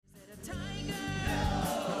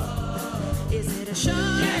Is it a shark?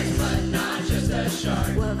 Yes, but not just a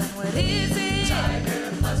shark. Well, then what is it?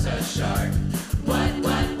 Tiger plus a shark.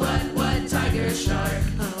 What, tiger shark?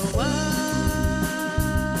 Oh, what?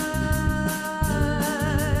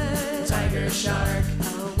 Tiger shark.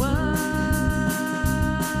 Oh, what?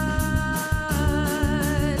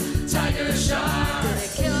 Tiger shark. Did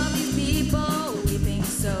it kill all these people? We think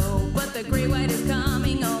so. But the great white is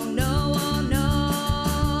coming. Oh, no, oh, no.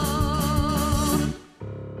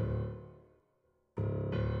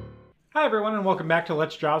 Hi, everyone, and welcome back to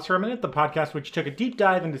Let's Jaws for a Minute, the podcast which took a deep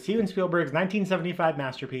dive into Steven Spielberg's 1975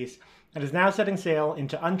 masterpiece and is now setting sail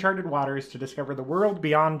into uncharted waters to discover the world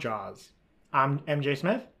beyond Jaws. I'm MJ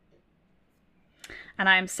Smith. And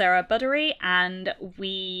I'm Sarah Buddery, and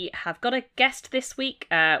we have got a guest this week.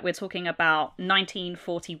 We're talking about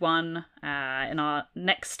 1941 in our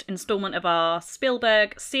next installment of our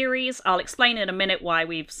Spielberg series. I'll explain in a minute why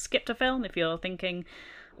we've skipped a film, if you're thinking,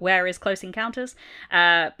 where is Close Encounters?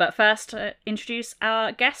 But first, introduce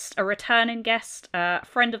our guest, a returning guest,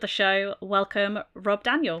 friend of the show. Welcome, Rob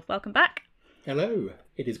Daniel. Welcome back. Hello,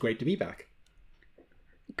 it is great to be back.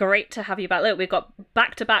 Great to have you back. Look, we've got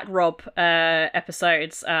back-to-back Rob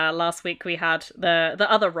episodes. Last week we had the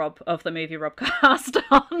other Rob of the Movie Robcast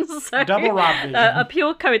on. So, Double Rob vision. A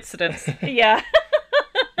pure coincidence. Yeah.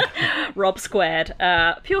 Rob squared.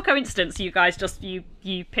 Pure coincidence. You guys just you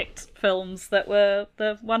picked films that were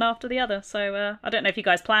the one after the other. So I don't know if you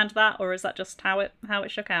guys planned that, or is that just how it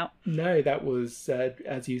shook out? No, that was,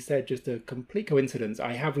 as you said, just a complete coincidence.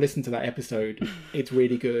 I have listened to that episode. It's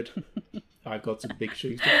really good. I've got some big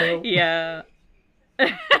shoes to fill. Yeah.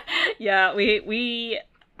 Yeah, we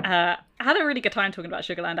had a really good time talking about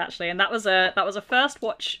Sugarland, actually, and that was a first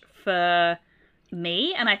watch for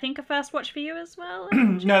me, and I think a first watch for you as well.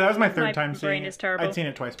 No, that was my third time brain seeing is it. terrible. I'd seen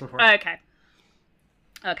it twice before. Okay.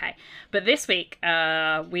 But this week,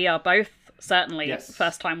 we are both certainly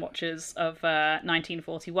first-time watchers of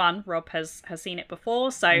 1941. Rob has seen it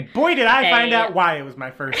before, so... Boy, did I find out why it was my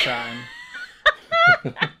first time.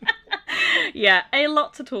 Yeah, a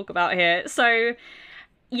lot to talk about here. So,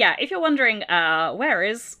 yeah, if you're wondering, where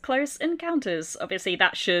is Close Encounters? Obviously,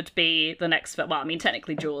 that should be the next film. Well, I mean,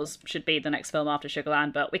 technically, Jaws should be the next film after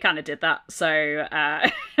Sugarland, but we kind of did that, so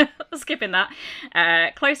skipping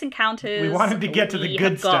that. Close Encounters. We wanted to get to the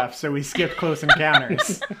good stuff, so we skipped Close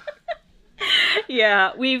Encounters.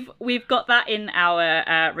 Yeah, we've got that in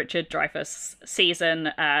our Richard Dreyfuss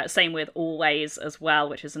season. Same with Always as well,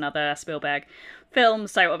 which is another Spielberg film.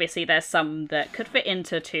 So obviously there's some that could fit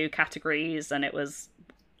into two categories, and it was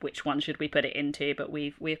which one should we put it into? But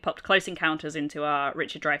we've popped Close Encounters into our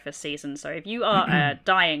Richard Dreyfuss season. So if you are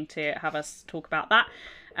dying to have us talk about that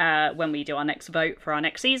when we do our next vote for our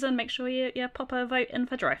next season, make sure you pop a vote in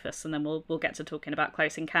for Dreyfuss, and then we'll get to talking about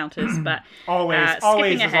Close Encounters. But Always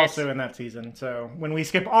is ahead, also in that season. So when we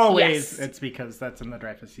skip Always, yes, it's because that's in the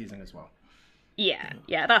Dreyfuss season as well. Yeah,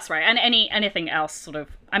 that's right. And anything else sort of,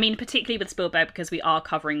 I mean, particularly with Spielberg, because we are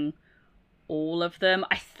covering all of them.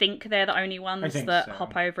 I think they're the only ones that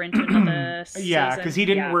hop over into another season. Yeah, because he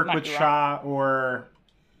didn't work with Shaw or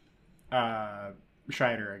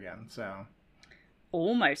Scheider again, so...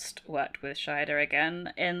 Almost worked with Scheider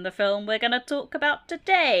again in the film we're going to talk about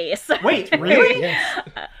today. So... Wait, really? Yes.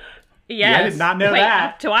 Yes. I did not know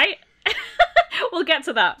that. Do I? We'll get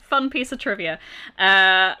to that. Fun piece of trivia.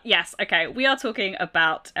 Yes, okay. We are talking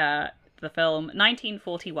about the film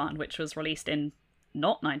 1941, which was released in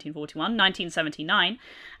not 1941, 1979,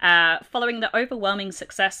 following the overwhelming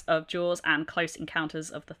success of Jaws and Close Encounters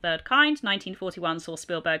of the Third Kind. 1941 saw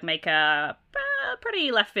Spielberg make a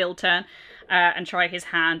pretty left field turn and try his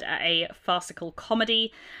hand at a farcical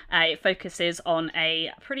comedy. It focuses on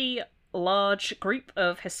a pretty large group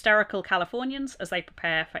of hysterical Californians as they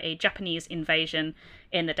prepare for a Japanese invasion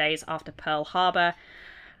in the days after Pearl Harbor.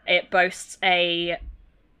 It boasts a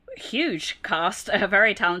huge cast, a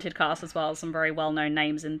very talented cast as well, some very well-known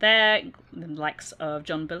names in there, the likes of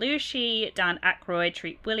John Belushi, Dan Aykroyd,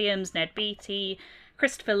 Treat Williams, Ned Beatty,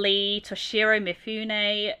 Christopher Lee, Toshiro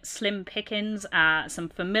Mifune, Slim Pickens, some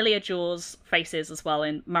familiar Jaws faces as well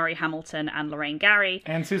in Murray Hamilton and Lorraine Gary.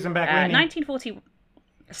 And Susan Backlini. 1940...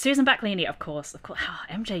 Susan Backlini, of course. Oh,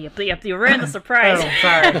 MJ, you ruined the surprise. Oh,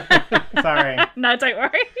 sorry. No, don't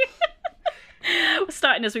worry. We're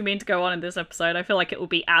starting as we mean to go on in this episode. I feel like it will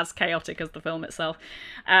be as chaotic as the film itself.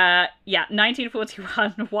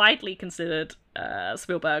 1941, widely considered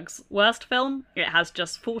Spielberg's worst film. It has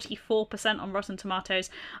just 44% on Rotten Tomatoes.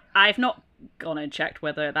 I've not gone and checked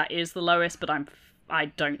whether that is the lowest, but I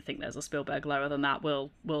don't think there's a Spielberg lower than that.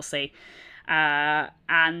 We'll see.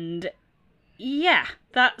 And Yeah,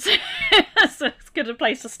 that's, that's as good a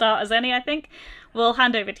place to start as any, I think. We'll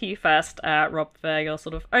hand over to you first, Rob, for your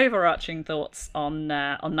sort of overarching thoughts on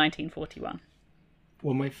 1941.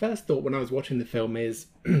 Well, my first thought when I was watching the film is,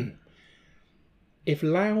 if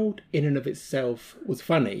Loud in and of itself was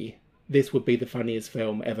funny, this would be the funniest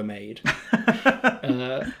film ever made.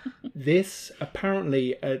 This,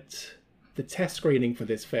 apparently, at the test screening for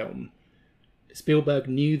this film, Spielberg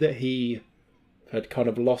knew that he had kind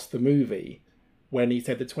of lost the movie when he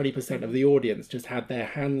said that 20% of the audience just had their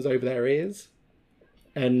hands over their ears.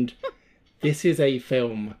 And this is a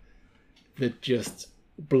film that just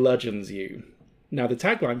bludgeons you. Now, the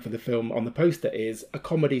tagline for the film on the poster is a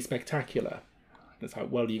comedy spectacular. It's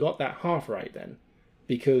like, well, you got that half right then,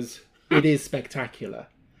 because it is spectacular.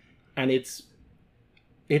 And it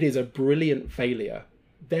is a brilliant failure.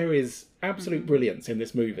 There is absolute brilliance in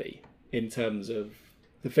this movie in terms of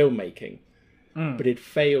the filmmaking. But it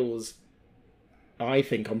fails, I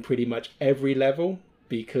think, on pretty much every level,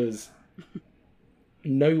 because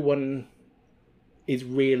no one is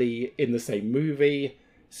really in the same movie.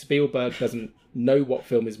 Spielberg doesn't know what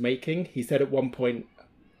film is making. He said at one point,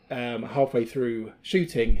 halfway through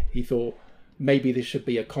shooting, he thought maybe this should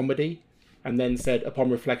be a comedy, and then said, upon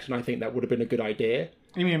reflection, I think that would have been a good idea.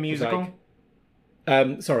 You mean a musical?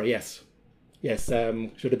 Sorry, yes. Yes,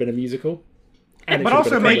 should have been a musical. And but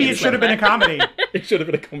also, maybe it should have been a comedy. It should have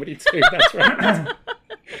been a comedy too, that's right.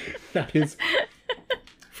 That is...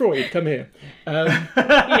 Freud, come here.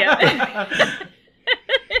 Yeah.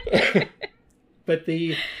 But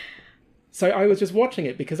So I was just watching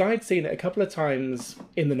it because I'd seen it a couple of times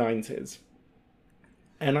in the 90s.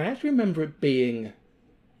 And I actually remember it being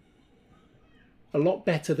a lot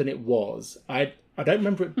better than it was. I don't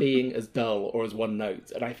remember it being as dull or as one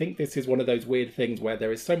note. And I think this is one of those weird things where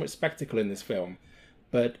there is so much spectacle in this film.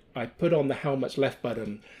 But I put on the How Much Left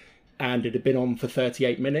button and it had been on for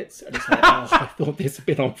 38 minutes. And it's like, oh, I thought this had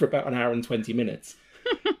been on for about an hour and 20 minutes.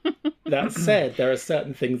 That said, there are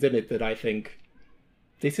certain things in it that I think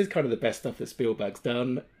this is kind of the best stuff that Spielberg's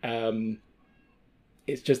done.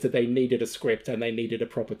 It's just that they needed a script and they needed a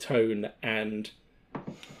proper tone, and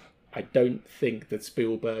I don't think that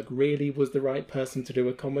Spielberg really was the right person to do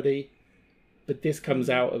a comedy. But this comes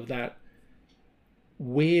out of that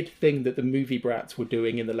weird thing that the movie brats were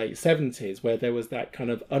doing in the late 70s, where there was that kind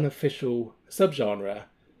of unofficial subgenre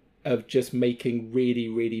of just making really,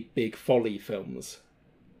 really big folly films.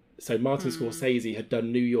 So Martin Scorsese had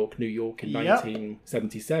done New York in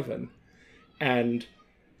 1977 and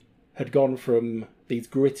had gone from these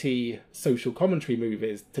gritty social commentary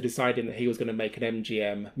movies to deciding that he was going to make an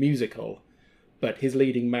MGM musical. But his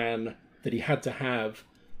leading man that he had to have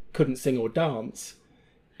couldn't sing or dance.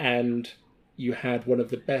 And you had one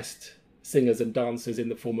of the best singers and dancers in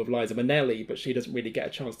the form of Liza Minnelli, but she doesn't really get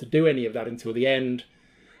a chance to do any of that until the end.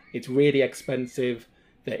 It's really expensive.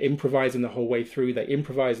 They're improvising the whole way through. They're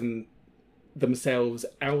improvising themselves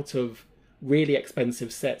out of really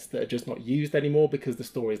expensive sets that are just not used anymore because the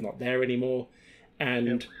story's not there anymore.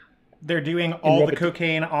 And they're doing all the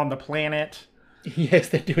cocaine on the planet. Yes,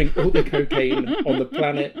 they're doing all the cocaine on the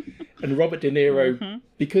planet. And Robert De Niro,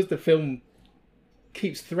 because the film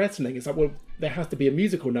keeps threatening, it's like, well, there has to be a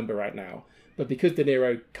musical number right now. But because De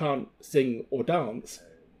Niro can't sing or dance,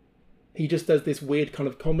 he just does this weird kind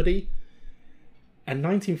of comedy. And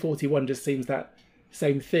 1941 just seems that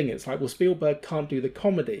same thing. It's like, well, Spielberg can't do the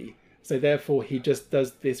comedy, so therefore he just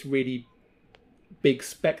does this really big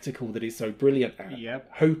spectacle that he's so brilliant at,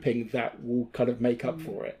 hoping that will kind of make up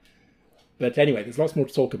for it. But anyway, there's lots more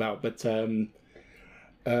to talk about. But I'll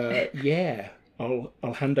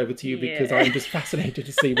hand over to you because I'm just fascinated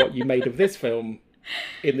to see what you made of this film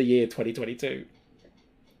in the year 2022.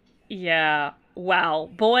 Yeah.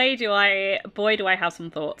 Wow. Boy, do I have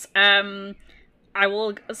some thoughts. I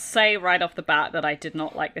will say right off the bat that I did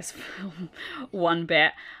not like this film one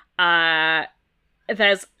bit.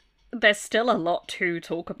 There's still a lot to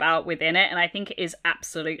talk about within it, and I think it is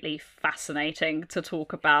absolutely fascinating to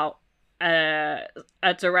talk about a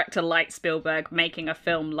director like Spielberg making a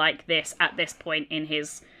film like this at this point in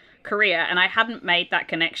his career. And I hadn't made that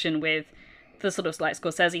connection with the sort of like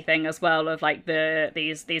Scorsese thing as well, of like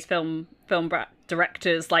these film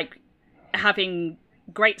directors like having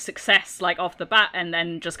great success like off the bat and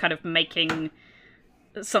then just kind of making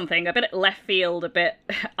something a bit left field, a bit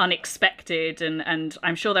unexpected, and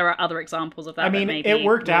I'm sure there are other examples of that. I mean, that maybe it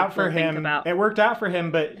worked out for we'll him. It worked out for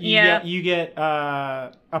him, but you get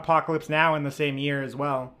Apocalypse Now in the same year as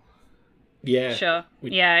well. Yeah, sure.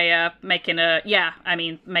 Making a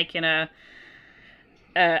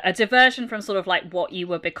diversion from sort of like what you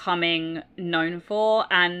were becoming known for,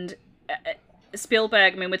 and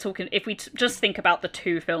Spielberg, I mean, we're talking, if we just think about the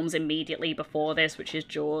two films immediately before this, which is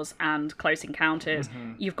Jaws and Close Encounters,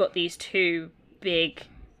 you've got these two big,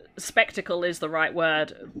 spectacle is the right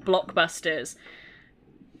word, blockbusters,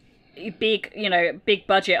 big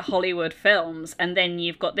budget Hollywood films, and then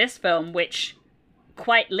you've got this film, which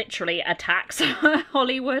quite literally attacks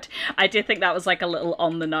Hollywood. I did think that was like a little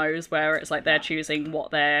on the nose, where it's like they're choosing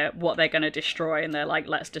what they're going to destroy, and they're like,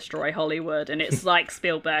 let's destroy Hollywood. And it's like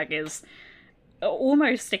Spielberg is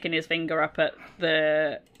almost sticking his finger up at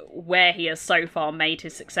where he has so far made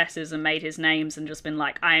his successes and made his names, and just been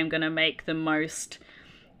like, I am going to make the most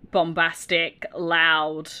bombastic,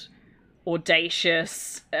 loud,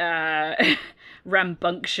 audacious,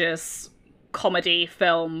 rambunctious comedy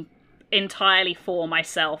film entirely for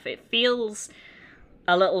myself. It feels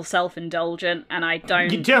a little self-indulgent, and I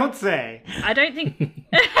don't... You don't say! I don't think...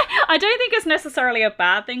 I don't think it's necessarily a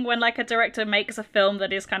bad thing when, like, a director makes a film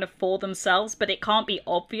that is kind of for themselves, but it can't be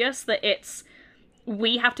obvious that it's...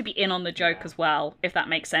 We have to be in on the joke as well, if that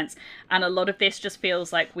makes sense. And a lot of this just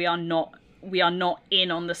feels like we are not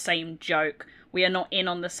in on the same joke. We are not in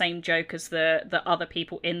on the same joke as the other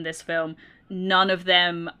people in this film. None of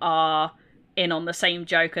them are in on the same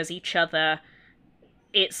joke as each other.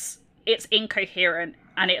 It's incoherent,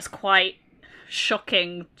 and it's quite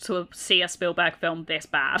shocking to see a Spielberg film this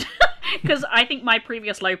bad. Because I think my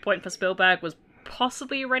previous low point for Spielberg was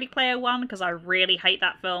possibly Ready Player One, because I really hate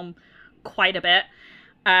that film quite a bit.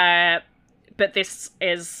 But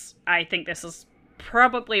I think this is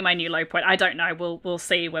probably my new low point. I don't know. We'll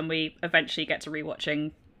see when we eventually get to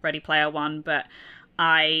rewatching Ready Player One, but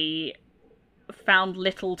I found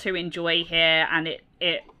little to enjoy here, and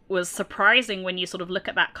it was surprising when you sort of look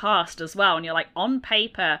at that cast as well, and you're like, on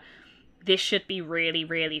paper, this should be really,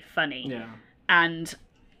 really funny. Yeah. And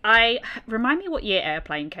remind me what year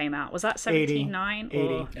Airplane came out. Was that 79?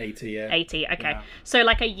 80, yeah. 80, okay. Yeah. So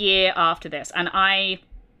like a year after this. And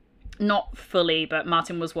not fully, but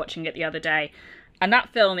Martin was watching it the other day, and that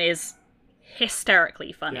film is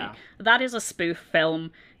hysterically funny. Yeah. That is a spoof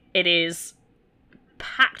film. It is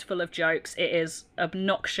packed full of jokes. It is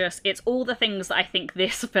obnoxious. It's all the things that I think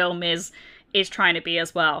this film is trying to be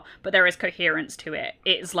as well, but there is coherence to it.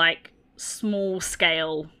 It's like small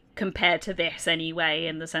scale compared to this anyway,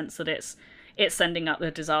 in the sense that it's sending up the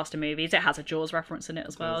disaster movies. It has a Jaws reference in it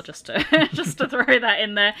as well, just to throw that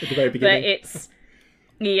in there. At the very beginning. But it's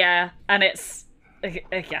and it's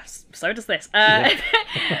yes, so does this.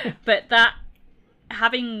 But that,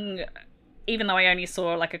 having, even though I only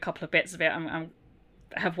saw like a couple of bits of it,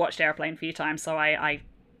 have watched Airplane a few times, so I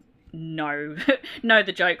know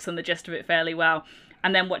the jokes and the gist of it fairly well.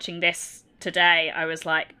 And then watching this today, I was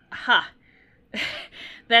like,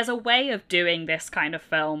 there's a way of doing this kind of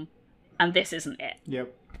film, and this isn't it.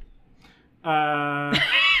 Yep.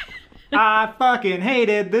 I fucking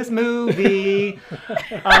hated this movie.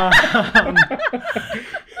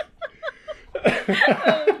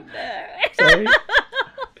 Sorry.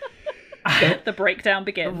 The breakdown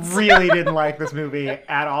begins. Really didn't like this movie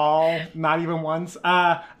at all. Not even once.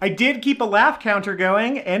 I did keep a laugh counter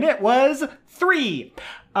going, and it was 3.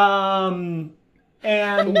 And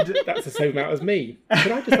That's the same amount as me.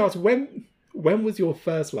 Could I just ask, when was your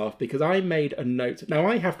first laugh? Because I made a note. Now,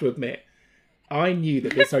 I have to admit, I knew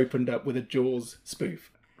that this opened up with a Jaws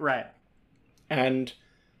spoof. right. And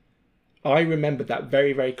I remembered that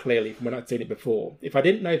very, very clearly from when I'd seen it before. If I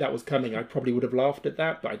didn't know that was coming, I probably would have laughed at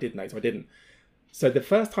that, but I did know, so I didn't. So the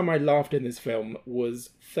first time I laughed in this film was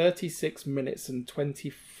 36 minutes and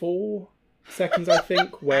 24 seconds, I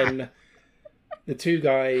think, when the two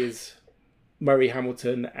guys, Murray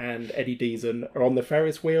Hamilton and Eddie Deason, are on the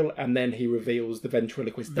Ferris wheel, and then he reveals the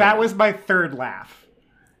ventriloquist. That was my third laugh.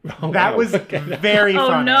 Oh, That wow. was very Oh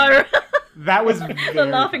funny. no! That was The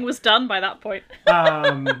laughing was done by that point.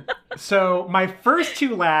 So my first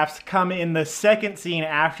 2 laughs come in the second scene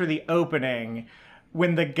after the opening,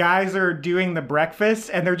 when the guys are doing the breakfast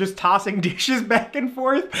and they're just tossing dishes back and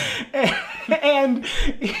forth, and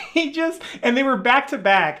they were back to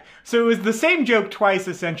back, so it was the same joke twice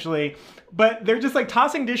essentially. But they're just like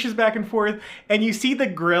tossing dishes back and forth, and you see the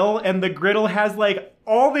grill, and the griddle has like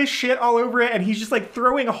all this shit all over it, and he's just like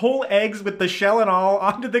throwing whole eggs with the shell and all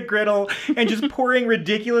onto the griddle, and just pouring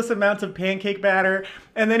ridiculous amounts of pancake batter.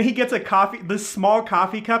 And then he gets this small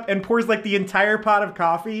coffee cup, and pours like the entire pot of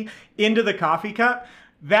coffee into the coffee cup.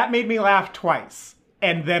 That made me laugh twice.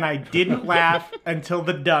 And then I didn't laugh until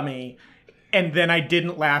the dummy, and then I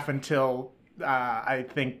didn't laugh until I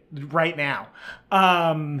think right now.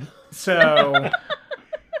 So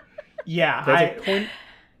yeah, There's a point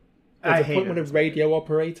hate when a it. radio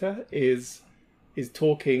operator is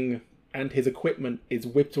talking and his equipment is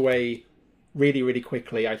whipped away really, really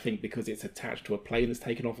quickly, I think because it's attached to a plane that's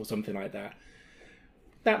taken off or something like that.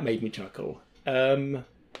 That made me chuckle. And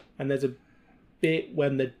there's a bit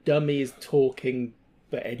when the dummy is talking,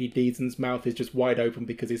 but Eddie Deaton's mouth is just wide open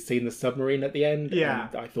because he's seen the submarine at the end. Yeah.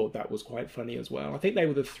 And I thought that was quite funny as well. I think they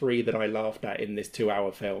were the three that I laughed at in this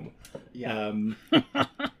 2-hour film. Yeah.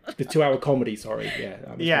 The 2-hour comedy, sorry. Yeah.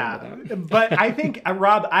 I was Yeah, wrong with that. but I think,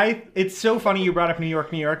 Rob, it's so funny you brought up New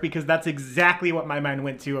York, New York, because that's exactly what my mind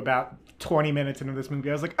went to about 20 minutes into this movie.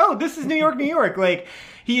 I was like, oh, this is New York, New York. Like,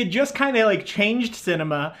 he had just kind of, like, changed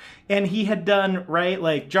cinema, and he had done, right,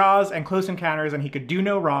 like, Jaws and Close Encounters, and he could do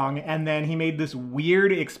no wrong, and then he made this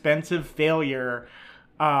weird, expensive failure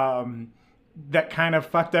that kind of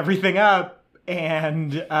fucked everything up.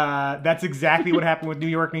 And that's exactly what happened with New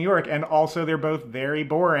York, New York. And also, they're both very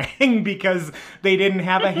boring because they didn't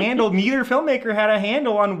have a handle. Neither filmmaker had a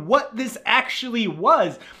handle on what this actually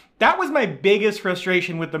was. That was my biggest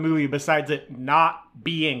frustration with the movie, besides it not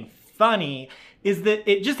being funny, is that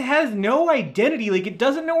it just has no identity. Like, it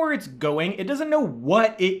doesn't know where it's going. It doesn't know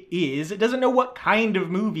what it is. It doesn't know what kind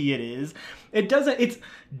of movie it is. It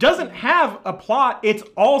doesn't have a plot. It's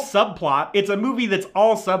all subplot. It's a movie that's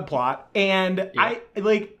all subplot. And Yeah.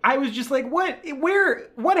 I was just like,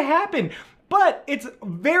 what happened? But it's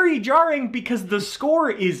very jarring because the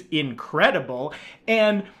score is incredible,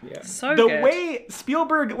 and So the good. way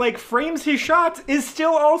Spielberg like frames his shots is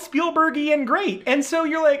still all Spielbergy and great. And so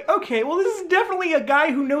you're like, okay, well, this is definitely a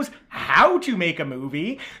guy who knows how to make a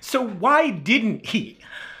movie. So why didn't he?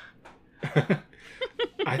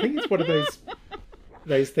 I think it's one of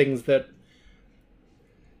those things that,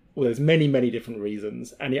 well, there's many, many different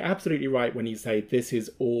reasons. And you're absolutely right when you say this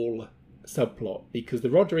is all subplot, because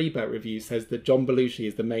the Roger Ebert review says that John Belushi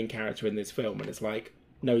is the main character in this film, and it's like,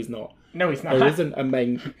 no, he's not. No, he's not. There isn't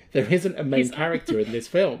a main character in this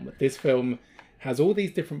film. This film has all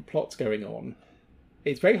these different plots going on.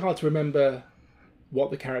 It's very hard to remember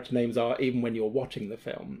what the character names are even when you're watching the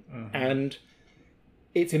film. And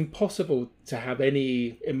it's impossible to have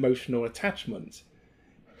any emotional attachment.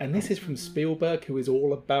 And this is from Spielberg, who is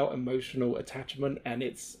all about emotional attachment, and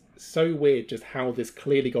it's so weird just how this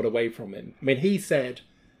clearly got away from him. I mean, he said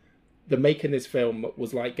the making this film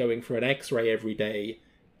was like going for an X-ray every day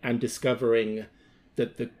and discovering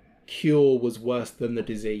that the cure was worse than the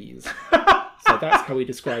disease. So that's how he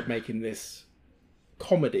described making this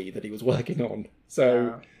comedy that he was working on.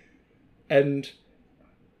 So, and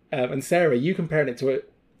Sarah, you comparing it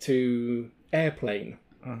to Airplane.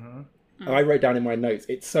 I wrote down in my notes,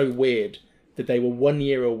 it's so weird that they were 1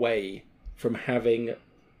 year away from having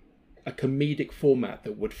a comedic format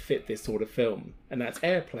that would fit this sort of film, and that's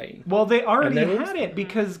Airplane. Well, they already And then had it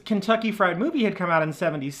because Kentucky Fried Movie had come out in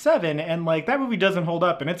 '77, and like that movie doesn't hold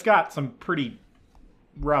up, and it's got some pretty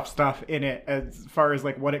rough stuff in it as far as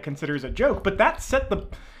like what it considers a joke. But that set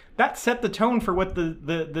the tone for what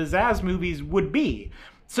the Zaz movies would be.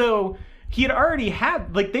 So he had already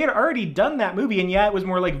had, like, they had already done that movie, and yeah, it was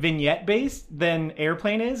more like vignette based than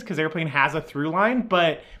Airplane is, because Airplane has a through line,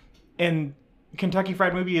 and Kentucky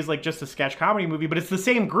Fried Movie is like just a sketch comedy movie, but it's the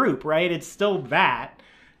same group, right? It's still that.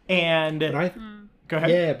 And go ahead.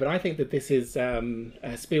 Yeah, but I think that this is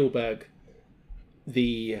Spielberg,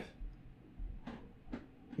 the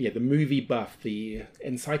movie buff, the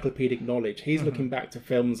encyclopedic knowledge. He's looking back to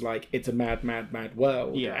films like It's a Mad, Mad, Mad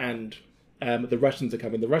World, and The Russians Are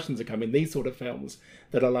Coming, these sort of films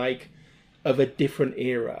that are like of a different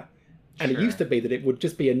era. And it used to be that it would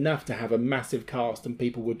just be enough to have a massive cast and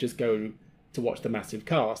people would just go to watch the massive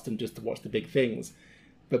cast and just to watch the big things.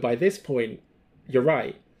 But by this point, you're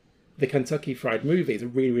right. The Kentucky Fried Movie is a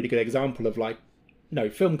really, really good example of like, no,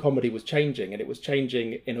 film comedy was changing, and it was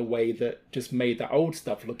changing in a way that just made that old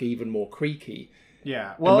stuff look even more creaky.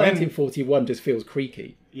 Yeah. Well, Well, and 1941 just feels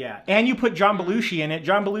creaky. yeah. And you put John Belushi in it.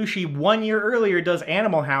 John Belushi 1 year earlier does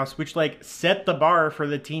Animal House, which like set the bar for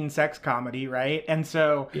the teen sex comedy, right? And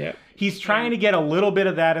so he's trying to get a little bit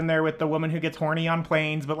of that in there with the woman who gets horny on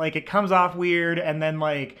planes, but like it comes off weird, and then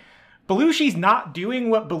like Belushi's not doing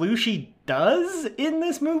what Belushi does in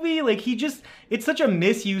this movie. Like it's such a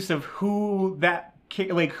misuse of who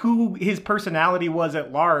his personality was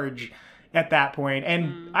at large at that point.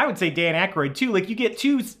 And I would say Dan Aykroyd too. Like, you get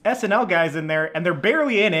two SNL guys in there and they're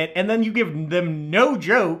barely in it, and then you give them no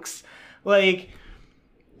jokes. Like,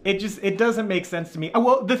 it doesn't make sense to me.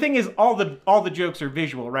 Well, the thing is, all the jokes are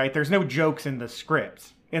visual, right? There's no jokes in the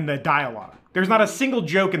script, in the dialogue. There's not a single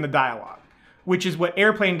joke in the dialogue, which is what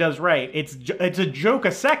Airplane does right. It's a joke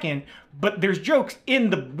a second, but there's jokes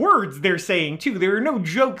in the words they're saying too. There are no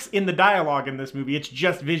jokes in the dialogue in this movie. It's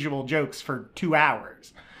just visual jokes for 2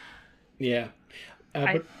 hours. Yeah.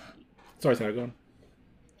 But, sorry, Sarah, go on.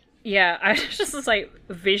 Yeah, I just to say,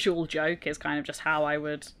 visual joke is kind of just how I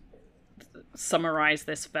would summarize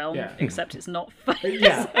this film. Yeah. Except it's not funny.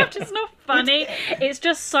 Yeah. Except it's not funny. It's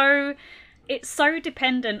just so. It's so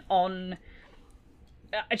dependent on.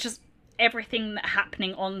 Just everything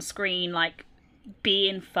happening on screen, like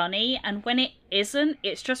being funny, and when it isn't,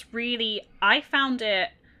 it's just really. I found it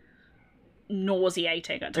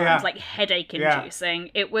nauseating at times, like headache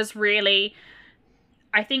inducing. It was really.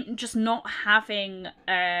 I think just not having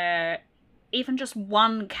even just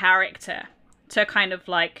one character to kind of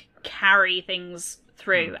like carry things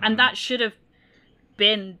through. And that should have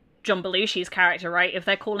been John Belushi's character, right? If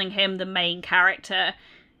they're calling him the main character,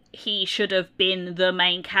 he should have been the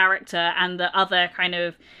main character, and the other kind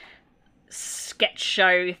of sketch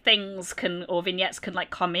show things or vignettes can like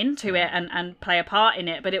come into it and play a part in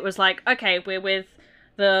it. But it was like, okay, we're with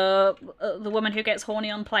the woman who gets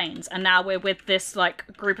horny on planes, and now we're with this like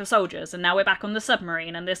group of soldiers, and now we're back on the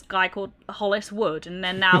submarine and this guy called Hollis Wood, and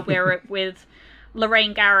then now we're with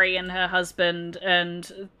Lorraine Gary and her husband,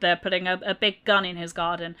 and they're putting a big gun in his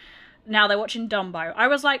garden. Now they're watching Dumbo. I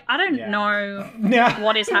was like, I don't know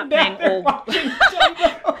what is happening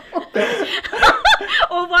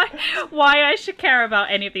or why I should care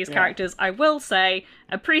about any of these characters. I will say,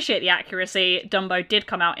 appreciate the accuracy. Dumbo did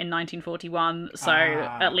come out in 1941, so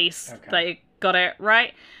at least they got it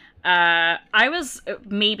right. I was,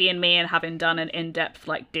 me being me and having done an in-depth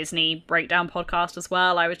like Disney breakdown podcast as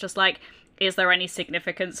well, I was just like, is there any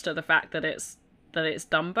significance to the fact that it's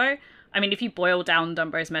Dumbo? I mean, if you boil down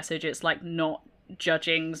Dumbo's message, it's like not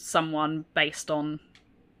judging someone based on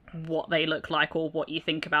what they look like or what you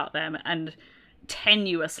think about them, and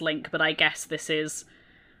tenuous link, but I guess this is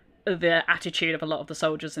the attitude of a lot of the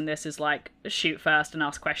soldiers in this, is like shoot first and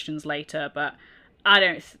ask questions later. But I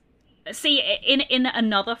don't see in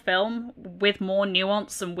another film with more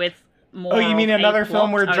nuance and with more. Oh, you mean another plot,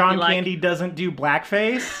 film where I'd John be like, Candy doesn't do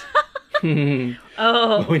blackface? We'll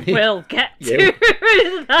get to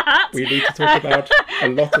that. We need to talk about a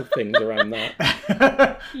lot of things around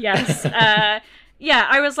that. Yes. Yeah,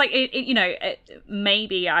 I was like,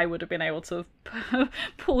 maybe I would have been able to have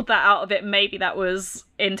pulled that out of it. Maybe that was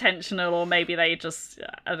intentional, or maybe they just,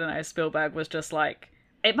 I don't know, Spielberg was just like,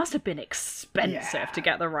 it must have been expensive to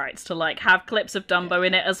get the rights to like have clips of Dumbo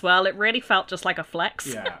in it as well. It really felt just like a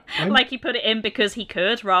flex. Yeah. Like he put it in because he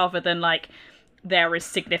could, rather than like there is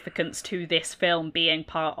significance to this film being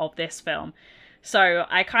part of this film. So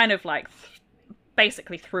I kind of like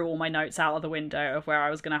basically threw all my notes out of the window of where I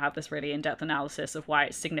was going to have this really in-depth analysis of why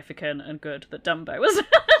it's significant and good that Dumbo was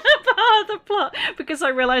part of the plot, because I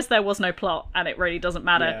realised there was no plot and it really doesn't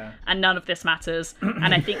matter, and none of this matters,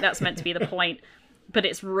 and I think that's meant to be the point. But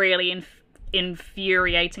it's really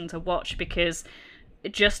infuriating to watch, because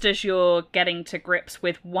just as you're getting to grips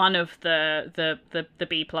with one of the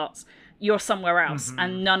B plots, you're somewhere else,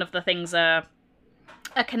 and none of the things are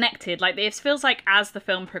connected. Like, it feels like as the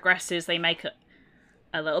film progresses, they make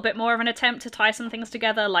a little bit more of an attempt to tie some things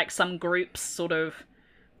together, like some groups sort of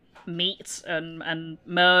meet and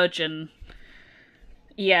merge, and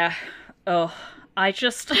I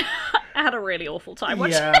just I had a really awful time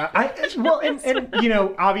watching it. And you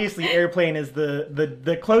know, obviously Airplane is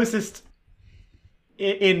the closest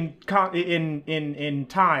in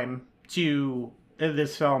time to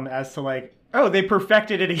this film as to like, oh, they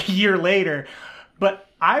perfected it a year later. But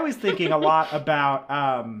I was thinking a lot about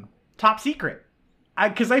Top Secret,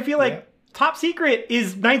 because I feel like Top Secret is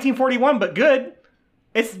 1941 but good.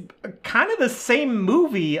 It's kind of the same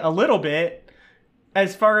movie a little bit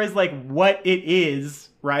as far as like what it is,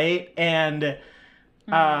 right? And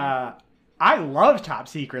I love Top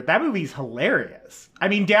Secret. That movie's hilarious. I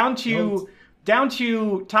mean, down to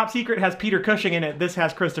Top Secret has Peter Cushing in it. This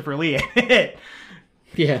has Christopher Lee in it.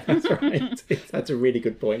 Yeah, that's right. That's a really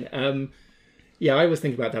good point. Yeah, I was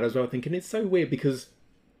thinking about that as well, thinking it's so weird because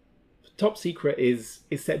Top Secret is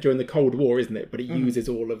set during the Cold War, isn't it? But it uses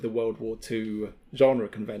all of the World War II genre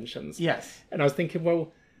conventions. Yes. And I was thinking,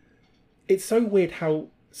 well, it's so weird how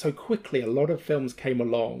so quickly a lot of films came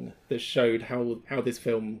along that showed how this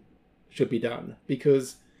film should be done.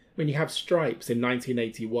 Because when you have Stripes in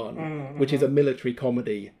 1981, which is a military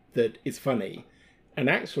comedy that is funny, and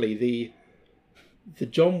actually the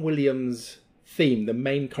John Williams theme, the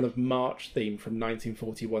main kind of march theme from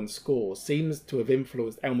 1941 score, seems to have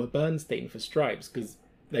influenced Elmer Bernstein for Stripes, because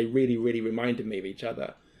they really, really reminded me of each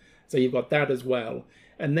other. So you've got that as well.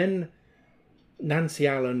 And then Nancy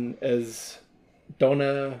Allen as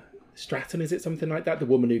Donna Stratton, is it something like that? The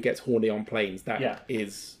woman who gets horny on planes.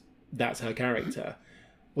 That's her character.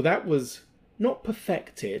 Well, that was not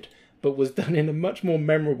perfected, but was done in a much more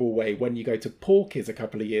memorable way when you go to Porky's a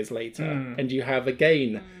couple of years later, and you have,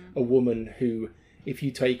 again, a woman who, if you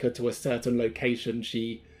take her to a certain location,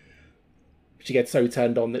 she gets so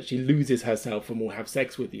turned on that she loses herself and will have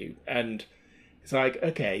sex with you. And it's like,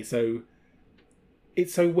 okay, so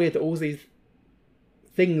it's so weird that all these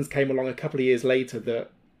things came along a couple of years later that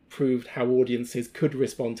proved how audiences could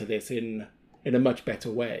respond to this in a much better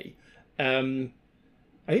way. I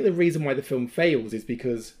think the reason why the film fails is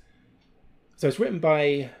because... So it's written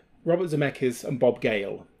by Robert Zemeckis and Bob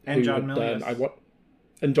Gale. And John Milius.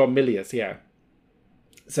 And John Milius, yeah.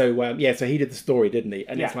 So, so he did the story, didn't he?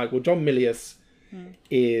 And it's like, well, John Milius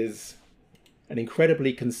is an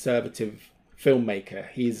incredibly conservative filmmaker.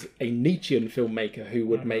 He's a Nietzschean filmmaker who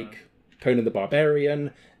would make Conan the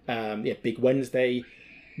Barbarian, Big Wednesday,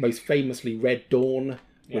 most famously Red Dawn,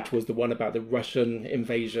 which was the one about the Russian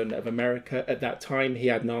invasion of America. At that time, he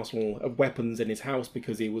had an arsenal of weapons in his house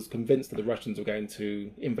because he was convinced that the Russians were going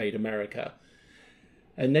to invade America.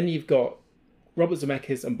 And then you've got Robert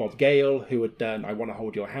Zemeckis and Bob Gale, who had done I Want to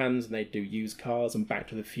Hold Your Hands, and they do Used Cars, and Back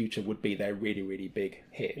to the Future would be their really, really big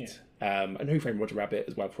hit. And Who Framed Roger Rabbit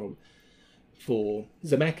as well for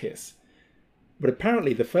Zemeckis. But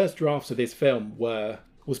apparently the first drafts of this film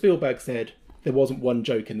Spielberg said there wasn't one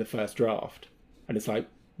joke in the first draft. And it's like,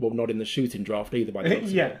 well, not in the shooting draft either, by the looks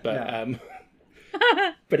of it. But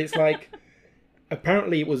but it's like,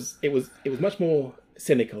 apparently it was much more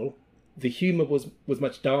cynical. The humor was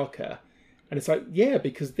much darker, and it's like,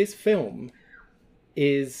 because this film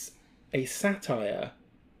is a satire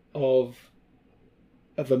of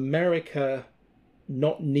America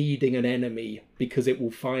not needing an enemy because it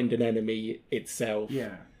will find an enemy itself,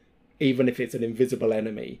 even if it's an invisible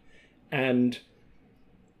enemy, and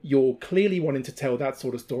you're clearly wanting to tell that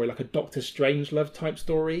sort of story, like a Doctor Strangelove type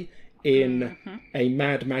story, in a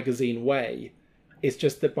Mad Magazine way. It's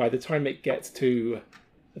just that by the time it gets to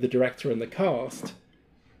the director and the cast,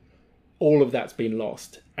 all of that's been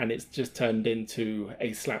lost, and it's just turned into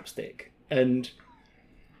a slapstick. And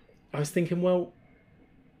I was thinking, well,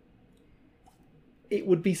 it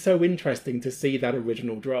would be so interesting to see that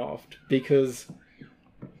original draft, because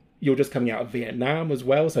you're just coming out of Vietnam as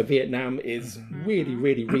well. So Vietnam is really,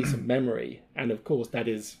 really recent memory. And of course, that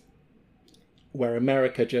is where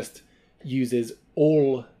America just uses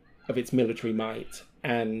all of its military might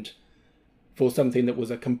and for something that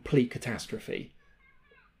was a complete catastrophe.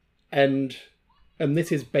 And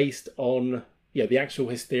this is based on the actual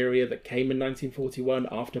hysteria that came in 1941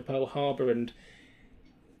 after Pearl Harbor. And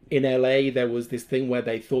in LA, there was this thing where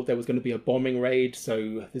they thought there was going to be a bombing raid.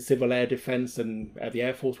 So the Civil Air Defense and the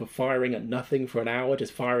Air Force were firing at nothing for an hour,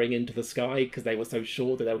 just firing into the sky because they were so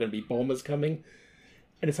sure that there were going to be bombers coming.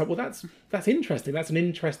 And it's like, well, that's interesting. That's an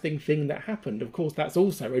interesting thing that happened. Of course, that's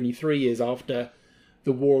also only 3 years after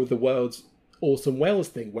the War of the Worlds Orson Welles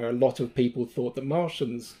thing, where a lot of people thought that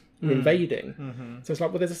Martians were invading. So it's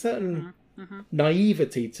like, well, there's a certain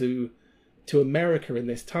naivety to America in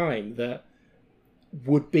this time that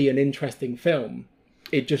would be an interesting film.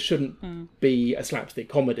 It just shouldn't be a slapstick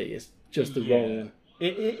comedy. It's just the wrong...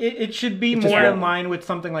 It should be more in line with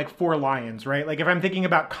something like Four Lions, right? Like, if I'm thinking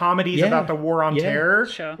about comedies about the War on Terror,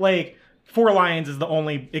 like, Four Lions is the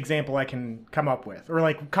only example I can come up with. Or,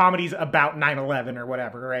 like, comedies about 9/11 or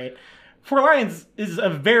whatever, right? Four Lions is a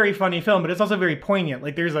very funny film, but it's also very poignant.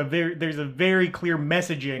 Like, there's a very clear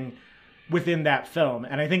messaging within that film,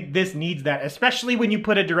 and I think this needs that, especially when you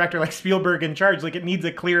put a director like Spielberg in charge. Like, it needs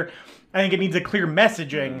a clear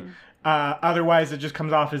messaging. Otherwise, it just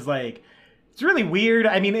comes off as like, it's really weird.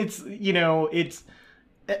 I mean,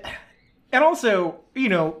 and also,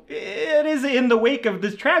 it is in the wake of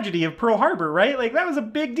this tragedy of Pearl Harbor, right? Like, that was a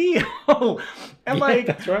big deal. And like,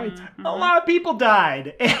 that's right. A lot of people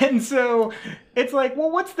died. And so it's like,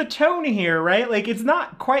 well, what's the tone here, right? Like, it's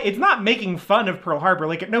not making fun of Pearl Harbor.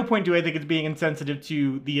 Like, at no point do I think it's being insensitive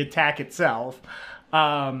to the attack itself.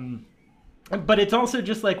 But it's also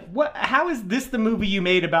just like, how is this the movie you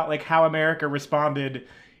made about like how America responded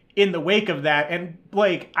in the wake of that? And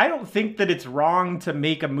like, I don't think that it's wrong to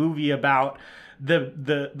make a movie about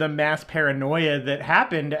the mass paranoia that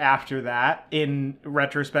happened after that in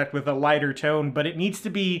retrospect with a lighter tone, but it needs to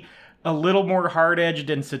be a little more hard-edged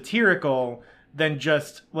and satirical than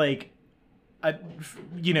just like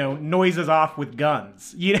noises off with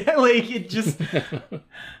guns. Like, it just well,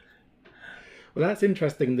 that's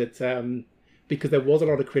interesting that because there was a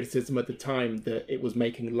lot of criticism at the time that it was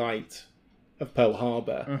making light of Pearl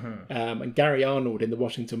Harbor. And Gary Arnold in the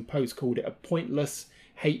Washington Post called it a pointless,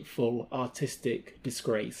 hateful, artistic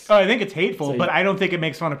disgrace. Oh, I think it's hateful, but I don't think it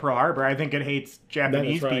makes fun of Pearl Harbor. I think it hates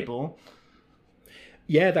Japanese people.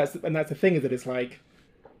 Yeah, that's the thing, is that it's like,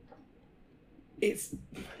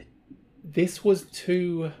 this was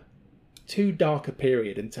too dark a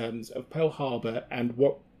period in terms of Pearl Harbor and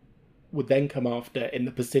what would then come after in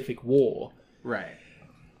the Pacific War Right.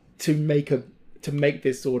 to make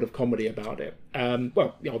this sort of comedy about it.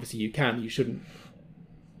 Well, obviously you can. You shouldn't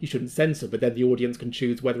censor, but then the audience can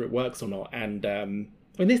choose whether it works or not. And I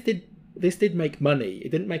mean, this did make money.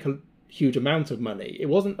 It didn't make a huge amount of money. It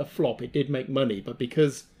wasn't a flop. It did make money, but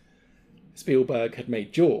because Spielberg had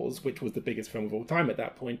made Jaws, which was the biggest film of all time at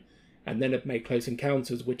that point, and then had made Close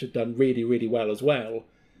Encounters, which had done really, really well as well,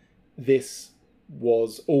 this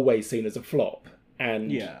was always seen as a flop.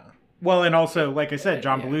 And Yeah. Well, and also, like I said,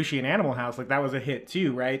 John Yeah. Belushi and Animal House, like that was a hit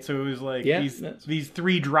too, right? So it was like Yeah, these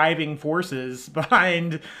three driving forces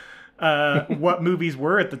behind what movies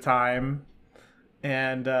were at the time.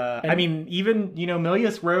 And I mean, even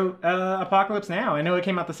Milius wrote Apocalypse Now. I know it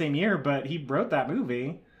came out the same year, but he wrote that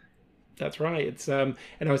movie. That's right. It's and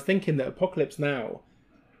I was thinking that Apocalypse Now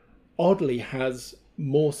oddly has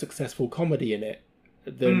more successful comedy in it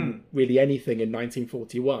than really anything in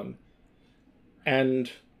 1941.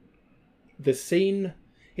 And the scene,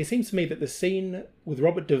 it seems to me that the scene with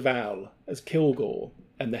Robert Duvall as Kilgore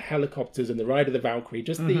and the helicopters and the Ride of the Valkyrie,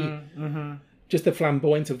 just the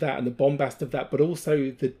flamboyance of that and the bombast of that, but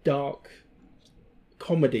also the dark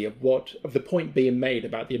comedy of the point being made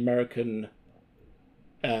about the American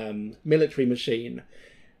military machine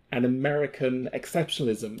and American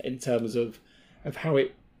exceptionalism in terms of how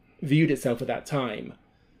it viewed itself at that time.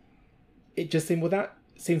 It just seemed, well, that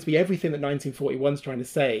seems to be everything that 1941's trying to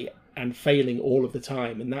say and failing all of the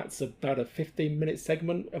time. And that's about a 15-minute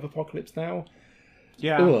segment of Apocalypse Now.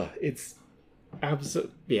 Yeah. Ugh, it's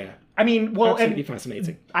absolutely, yeah. I mean, well, absolutely and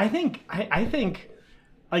fascinating. I think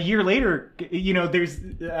a year later, there's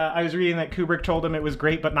I was reading that Kubrick told him it was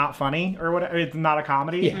great but not funny or whatever. It's not a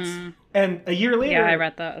comedy. Yes. And a year later, Yeah, I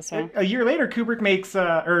read that as well. A year later, Kubrick makes,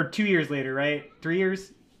 or 2 years later, right? 3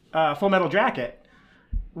 years, Full Metal Jacket,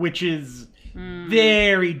 which is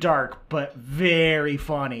very dark but very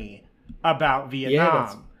funny about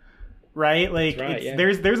Vietnam, right? Like, right, it's, yeah.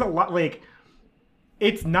 there's a lot, like,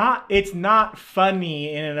 it's not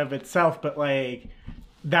funny in and of itself, but like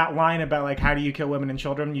that line about like how do you kill women and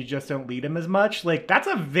children? You just don't lead them as much. Like that's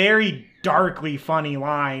a very darkly funny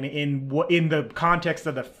line in the context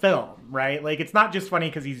of the film, right? Like it's not just funny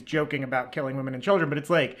because he's joking about killing women and children, but it's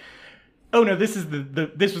like, oh no, this is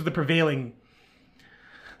this was the prevailing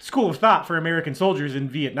school of thought for American soldiers in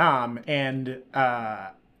Vietnam, and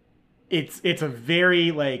it's a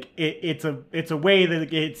very like it's a way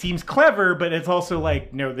that it seems clever, but it's also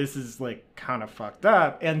like, no, this is like kind of fucked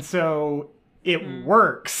up, and so it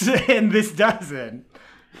works and this doesn't.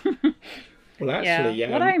 Well, actually,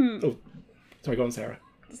 yeah. What I'm Oh, sorry, go on, Sarah.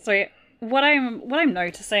 So what I'm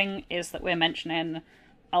noticing is that we're mentioning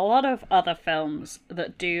a lot of other films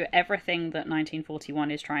that do everything that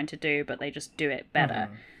 1941 is trying to do, but they just do it better.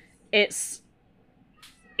 It's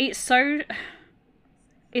so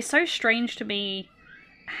strange to me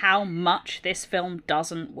how much this film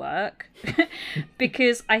doesn't work,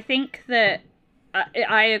 because I think that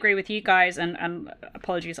I agree with you guys, and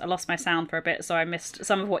apologies, I lost my sound for a bit, so I missed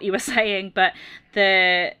some of what you were saying, but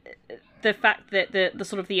the fact that the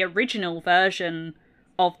sort of the original version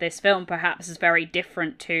of this film perhaps is very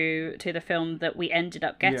different to the film that we ended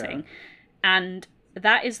up getting. And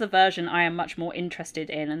that is the version I am much more interested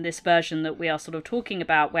in, and this version that we are sort of talking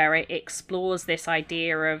about, where it explores this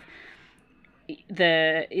idea of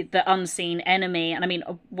the unseen enemy. And I mean,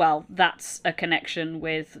 well, that's a connection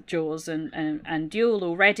with Jaws and Duel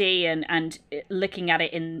already, and looking at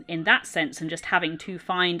it in that sense, and just having to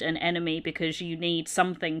find an enemy because you need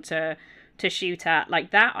something to shoot at. Like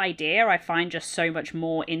that idea I find just so much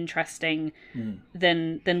more interesting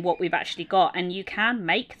than what we've actually got. And you can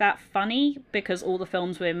make that funny because all the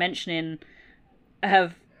films we're mentioning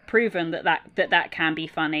have proven that can be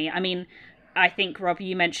funny. I mean, I think, Rob,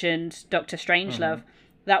 you mentioned Dr. Strangelove.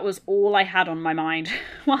 That was all I had on my mind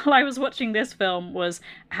while I was watching this film, was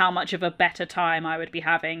how much of a better time I would be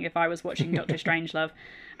having if I was watching Dr. Strangelove.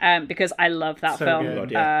 Because I love that So film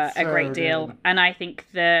good. a So great deal. good. And I think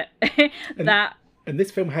that that And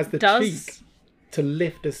this film has the does... cheek to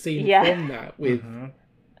lift a scene Yeah. from that with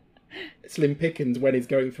Slim Pickens when he's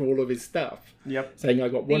going through all of his stuff. Yep. Saying, I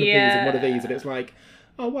got one of these and one of Yeah. these, and it's like,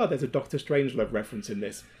 oh wow, there's a Doctor Strangelove reference in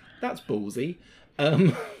this. That's ballsy.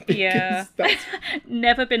 Because Yeah. that's,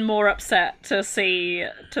 never been more upset to see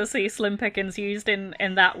Slim Pickens used in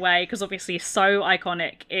that way, because obviously so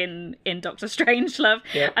iconic in Doctor Strangelove,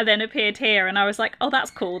 Yeah. and then appeared here, and I was like, oh,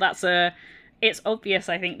 that's cool. It's obvious,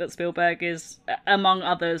 I think, that Spielberg is, among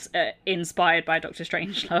others, inspired by Doctor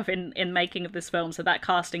Strangelove in making of this film, so that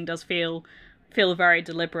casting does feel feel very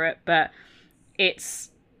deliberate, but it's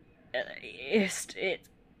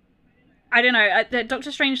I don't know. Doctor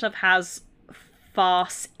Strangelove has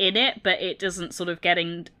farce in it, but it doesn't sort of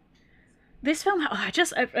getting. This film,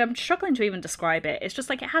 I'm struggling to even describe it. It's just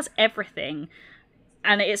like it has everything,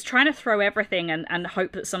 and it's trying to throw everything and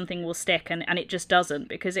hope that something will stick, and it just doesn't,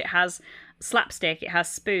 because it has slapstick, it has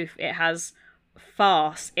spoof, it has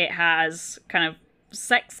farce, it has kind of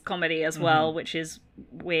sex comedy as well, which is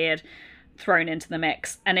weird, thrown into the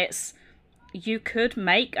mix. And you could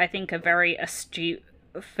make, I think, a very astute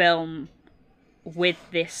film with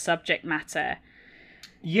this subject matter,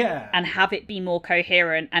 and have it be more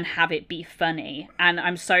coherent and have it be funny. And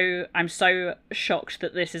I'm so shocked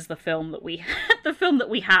that this is the film that we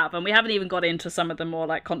have, and we haven't even got into some of the more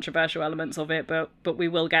like controversial elements of it, but we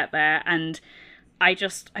will get there. And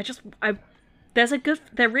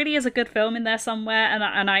there really is a good film in there somewhere,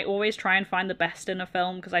 and I always try and find the best in a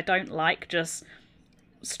film, because I don't like just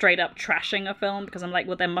straight up trashing a film, because I'm like,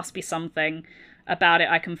 well, there must be something about it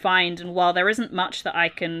I can find. And while there isn't much that I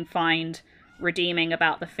can find redeeming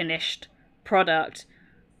about the finished product,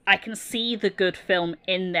 I can see the good film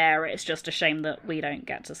in there. It's just a shame that we don't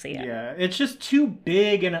get to see it. Yeah, it's just too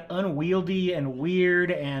big and unwieldy and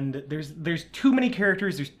weird, and there's too many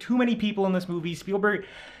characters, there's too many people in this movie. Spielberg,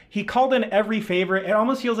 he called in every favorite. It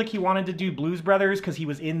almost feels like he wanted to do Blues Brothers because he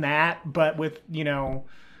was in that, but with,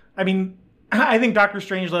 I mean, I think Doctor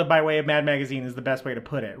Strangelove by way of Mad Magazine is the best way to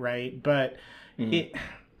put it, right? But I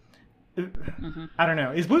don't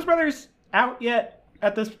know. Is Blues Brothers out yet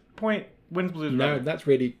at this point? When's Blues Brothers? No, that's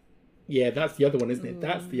really... Yeah, that's the other one, isn't it?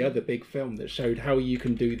 That's the other big film that showed how you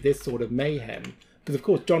can do this sort of mayhem. Because, of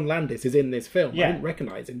course, John Landis is in this film. Yeah. I didn't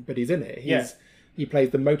recognise him, but he's in it. He plays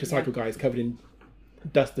the motorcycle guy who's covered in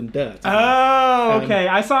dust and dirt. Oh, okay.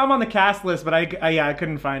 I saw him on the cast list, but I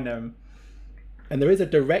couldn't find him. And there is a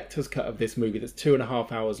director's cut of this movie that's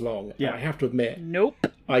 2.5 hours long. Yeah. And I have to admit... Nope.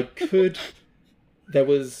 I could... There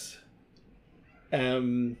was...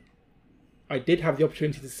 I did have the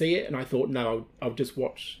opportunity to see it, and I thought, no, I'll just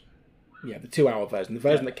watch the 2-hour version, the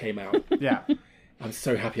version that came out. Yeah. I'm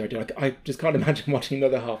so happy I did. I just can't imagine watching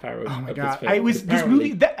another half hour of Oh my of god! this film. This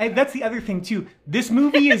movie. That's the other thing too. This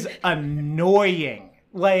movie is annoying.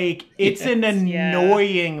 Like, it's an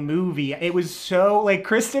annoying movie. It was so like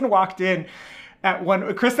Kristen walked in when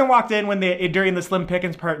during the Slim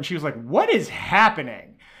Pickens part, and she was like, "What is happening?"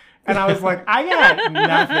 And I was like, "I got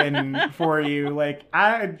nothing for you. Like,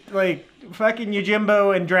 fucking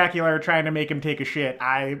Yojimbo and Dracula are trying to make him take a shit.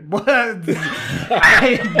 I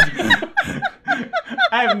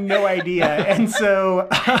have no idea." And so,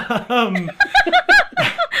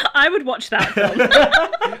 I would watch that film.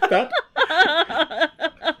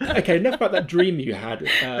 Okay, enough about that dream you had,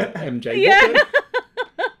 MJ. Yeah.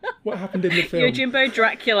 What happened in the film? Yojimbo,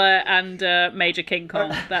 Dracula, and Major King Kong.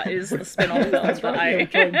 That is the spin-off film That's that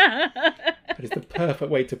right, That is the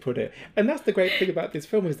perfect way to put it. And that's the great thing about this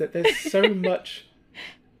film, is that there's so much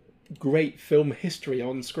great film history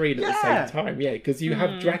on screen at the same time. Yeah, because you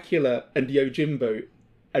have Dracula and Yojimbo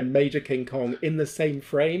and Major King Kong in the same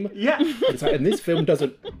frame. yeah. It's like, and this film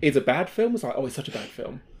is a bad film. It's like, oh, it's such a bad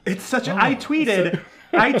film. It's such a...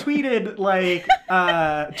 I tweeted like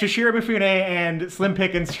Toshiro Mifune and Slim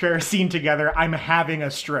Pickens share a scene together. I'm having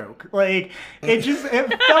a stroke. Like, it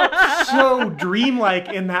felt so dreamlike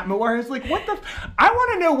in that moment. Where I was like, what the... I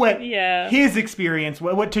want to know what his experience,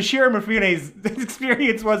 what Toshiro Mifune's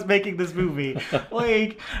experience was making this movie.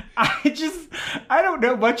 Like, I don't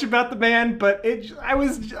know much about the man, but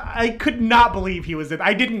I could not believe he was in...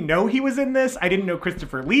 I didn't know he was in this. I didn't know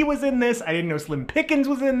Christopher Lee was in this. I didn't know Slim Pickens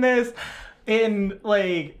was in this. And,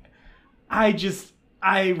 like, I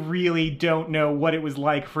really don't know what it was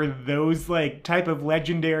like for those, like, type of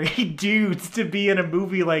legendary dudes to be in a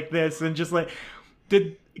movie like this. And just, like,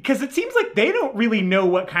 because it seems like they don't really know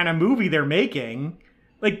what kind of movie they're making.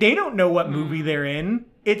 Like, they don't know what movie they're in.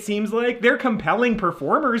 It seems like they're compelling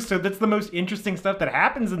performers, so that's the most interesting stuff that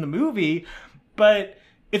happens in the movie. But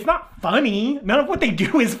it's not funny. None of what they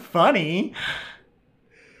do is funny.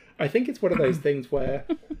 I think it's one of those things where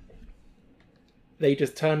they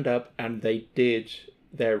just turned up and they did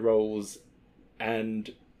their roles,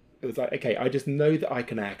 and it was like, okay, I just know that I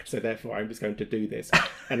can act, so therefore I'm just going to do this.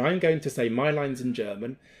 And I'm going to say my lines in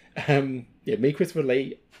German. Me, Christopher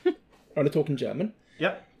Lee, I'm going to talk in German.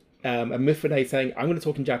 Yep. And Mifune saying, I'm going to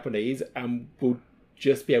talk in Japanese, and we'll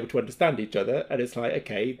just be able to understand each other. And it's like,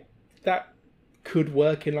 okay, that could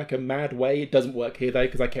work in like a mad way. It doesn't work here though,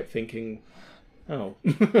 because I kept thinking, oh...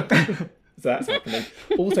 So that's happening.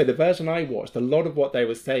 Also, the version I watched, a lot of what they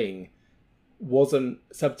were saying wasn't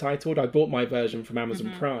subtitled. I bought my version from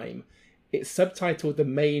Amazon Prime. It subtitled the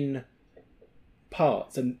main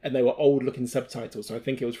parts, and they were old looking subtitles, so I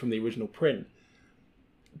think it was from the original print.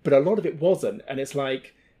 But a lot of it wasn't, and it's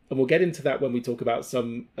like, and we'll get into that when we talk about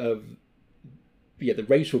some of the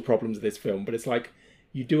racial problems of this film, but it's like,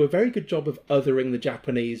 you do a very good job of othering the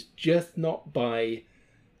Japanese, just not by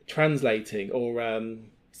translating or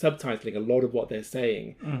subtitling a lot of what they're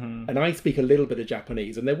saying. Mm-hmm. And I speak a little bit of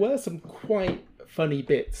Japanese, and there were some quite funny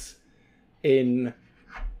bits in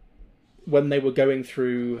when they were going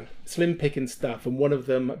through Slim Picking stuff, and one of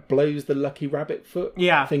them blows the lucky rabbit foot,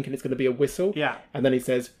 thinking it's going to be a whistle. Yeah. And then he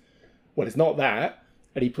says, well, it's not that.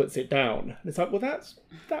 And he puts it down. And it's like, well,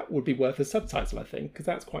 that would be worth a subtitle, I think, because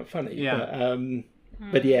that's quite funny. Yeah.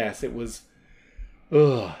 But yes, it was...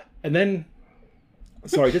 Ugh. And then,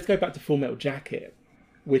 sorry, just go back to Full Metal Jacket,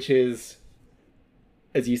 which is,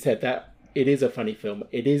 as you said, that it is a funny film.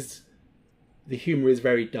 It is... The humour is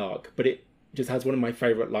very dark, but it just has one of my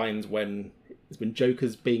favourite lines when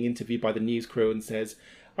Joker's being interviewed by the news crew and says,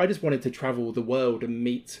 I just wanted to travel the world and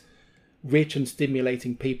meet rich and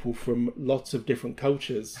stimulating people from lots of different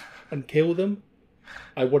cultures and kill them.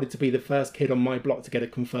 I wanted to be the first kid on my block to get a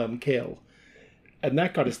confirmed kill. And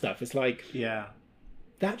that kind of stuff. It's like,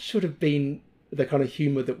 that should have been the kind of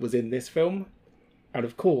humour that was in this film. And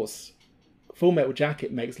of course, Full Metal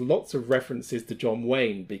Jacket makes lots of references to John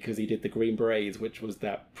Wayne because he did The Green Berets, which was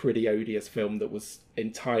that pretty odious film that was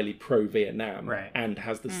entirely pro-Vietnam and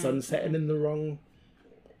has the sun setting in the wrong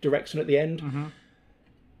direction at the end. Mm-hmm.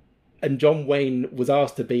 And John Wayne was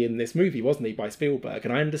asked to be in this movie, wasn't he, by Spielberg?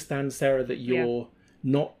 And I understand, Sarah, that you're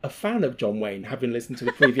not a fan of John Wayne, having listened to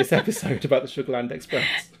the previous episode about the Sugarland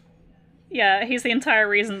Express. Yeah, he's the entire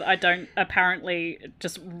reason that I don't apparently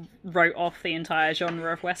just wrote off the entire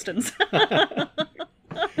genre of westerns.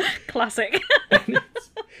 Classic.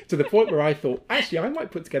 To the point where I thought, actually, I might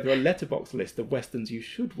put together a letterbox list of westerns you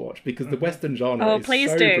should watch, because the western genre is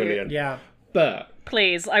so brilliant. Yeah. But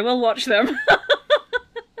please, I will watch them.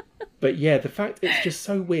 But yeah, the fact, it's just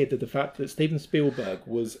so weird that the fact that Steven Spielberg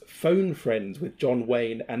was phone friends with John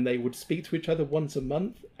Wayne and they would speak to each other once a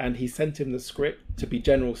month, and he sent him the script to be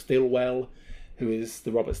General Stilwell, who is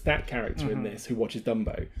the Robert Stack character in this, who watches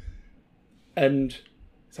Dumbo. And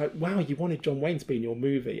it's like, wow, you wanted John Wayne to be in your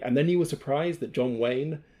movie. And then you were surprised that John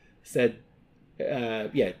Wayne said,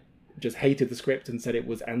 just hated the script and said it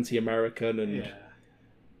was anti-American and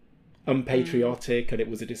unpatriotic and it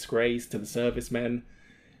was a disgrace to the servicemen.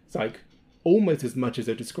 It's like almost as much as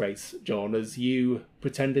a disgrace, John, as you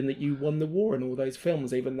pretending that you won the war in all those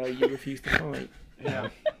films, even though you refused to fight. Yeah.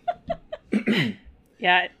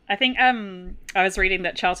 Yeah, I think I was reading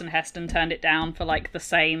that Charlton Heston turned it down for like the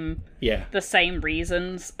same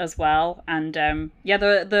reasons as well. And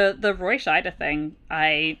the Roy Scheider thing,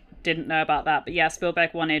 I didn't know about that, but yeah,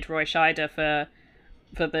 Spielberg wanted Roy Scheider for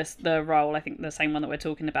the role. I think the same one that we're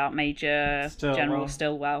talking about, Major General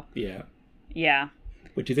Stilwell. Yeah.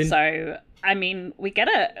 Which is so. I mean, we get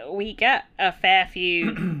a fair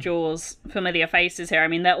few Jaws familiar faces here. I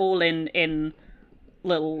mean, they're all in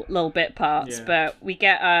little bit parts, but we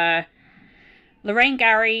get Lorraine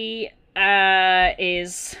Gary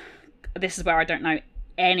is. This is where I don't know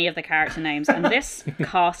any of the character names, and this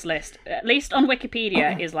cast list, at least on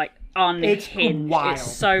Wikipedia, is like unhinged. It's wild.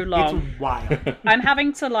 It's so long. It's wild. I'm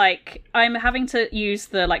having to use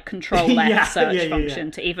the like Control F search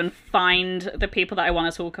function to even find the people that I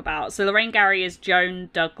want to talk about. So Lorraine Gary is Joan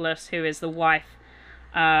Douglas, who is the wife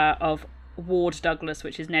of Ward Douglas,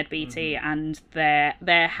 which is Ned Beatty, and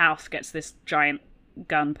their house gets this giant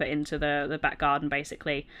gun put into the back garden,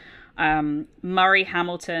 basically. Murray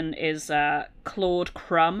Hamilton is Claude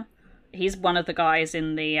Crum. He's one of the guys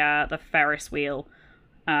in the Ferris wheel.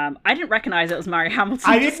 I didn't recognize it was Murray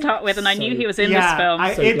Hamilton to start with, and I knew he was in this film.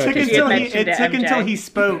 It took until he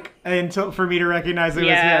spoke for me to recognize it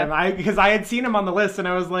was him. Because I had seen him on the list, and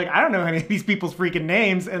I was like, I don't know any of these people's freaking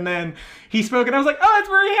names. And then he spoke, and I was like, oh, it's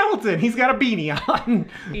Murray Hamilton. He's got a beanie on.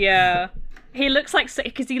 Yeah. He looks like,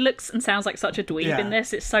 because he looks and sounds like such a dweeb in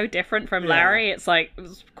this. It's so different from Larry. It's like,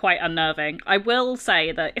 it's quite unnerving. I will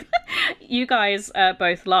say that you guys are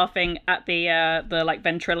both laughing at the like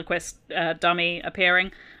ventriloquist dummy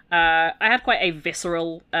appearing. I had quite a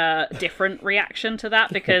visceral, different reaction to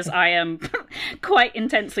that because I am quite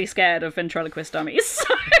intensely scared of ventriloquist dummies.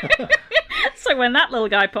 So when that little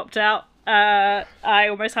guy popped out, I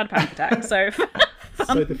almost had a panic attack. So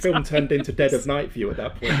the film turned into Dead of Night for you at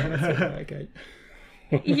that point. Okay.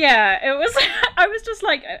 Yeah, it was. I was just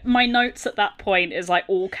like, my notes at that point is like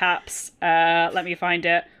all caps. Let me find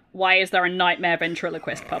it. Why is there a nightmare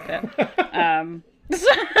ventriloquist puppet?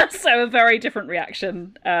 So a very different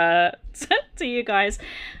reaction to you guys,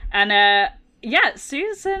 and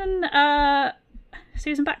Susan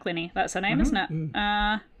Susan Backlinie. That's her name, isn't it?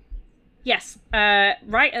 Yes.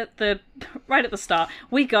 Right at the start,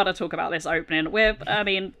 we gotta talk about this opening. We're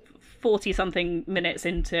 40-something minutes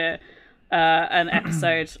into an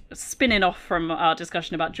episode spinning off from our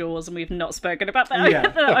discussion about Jaws, and we've not spoken about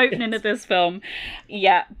the opening of this film.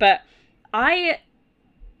 Yeah, but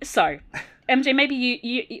So, MJ, maybe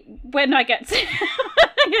you when I get to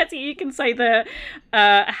you can say the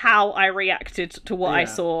how I reacted to what I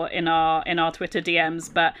saw in our Twitter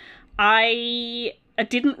DMs, but I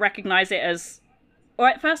didn't recognize it as. Or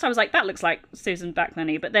at first I was like, that looks like Susan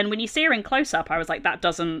Backlinie, but then when you see her in close up, I was like, that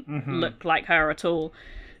doesn't look like her at all.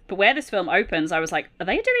 But where this film opens, I was like, are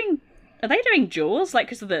they doing Jaws? Like,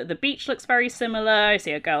 because the beach looks very similar. I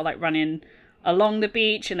see a girl like running along the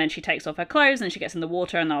beach, and then she takes off her clothes and she gets in the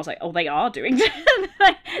water, and I was like, oh, they are doing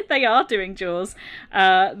they are doing Jaws.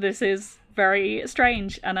 This is very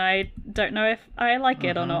strange, and I don't know if I like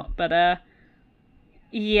it or not, but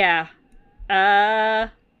yeah.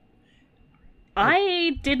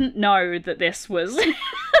 I didn't know that this was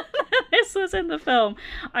this was in the film.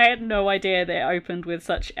 I had no idea that it opened with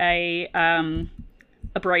such a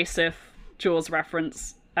abrasive Jaws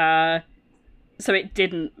reference. So it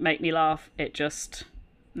didn't make me laugh. It just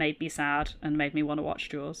made me sad and made me want to watch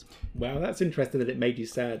Jaws. Wow, that's interesting that it made you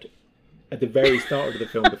sad at the very start of the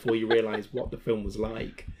film before you realised what the film was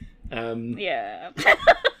like. Yeah.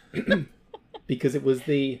 Because it was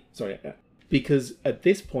because at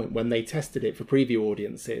this point when they tested it for preview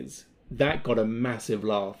audiences, that got a massive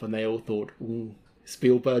laugh and they all thought, ooh,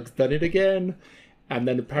 Spielberg's done it again. And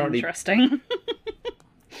then apparently... Interesting.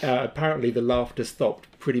 Apparently the laughter stopped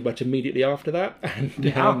pretty much immediately after that, and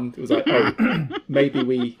it was like, oh, maybe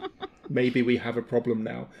we have a problem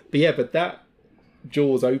now. But that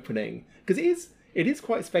Jaws opening, because it is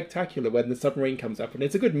quite spectacular when the submarine comes up, and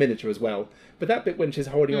it's a good miniature as well. But that bit when she's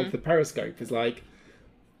holding onto the periscope is like,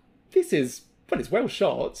 it's well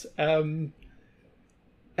shot, and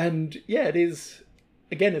yeah, it is.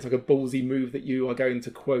 Again, it's like a ballsy move that you are going to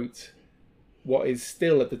quote what is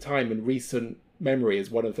still at the time in recent memory is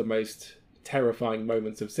one of the most terrifying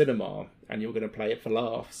moments of cinema, and you're going to play it for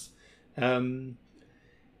laughs.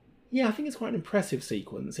 Yeah, I think it's quite an impressive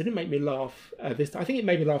sequence. It didn't make me laugh I think it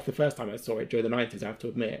made me laugh the first time I saw it during the 90s, I have to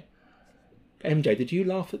admit. MJ, did you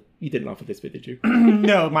laugh you didn't laugh at this bit, did you?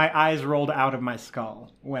 No, my eyes rolled out of my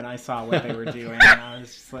skull when I saw what they were doing. And I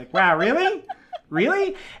was just like, wow, really?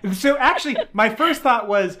 Really? So actually, my first thought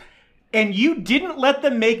was, and you didn't let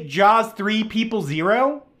them make Jaws 3 People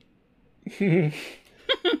Zero? I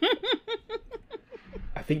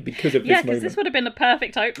think because of this moment. Yeah, because this would have been the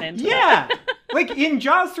perfect opening. Yeah! Like, in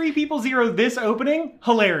Jaws 3 People Zero, this opening,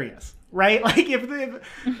 hilarious. Right? Like,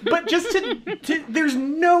 but just to there's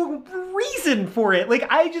no reason for it. Like,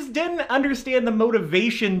 I just didn't understand the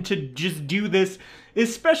motivation to just do this,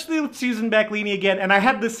 especially with Susan Backlinie again. And I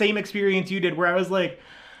had the same experience you did, where I was like,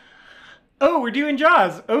 oh, we're doing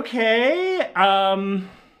Jaws. Okay.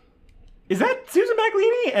 Is that Susan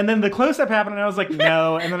Backlinie? And then the close-up happened, and I was like,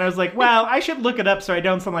 no. And then I was like, well, I should look it up so I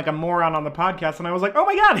don't sound like a moron on the podcast. And I was like, oh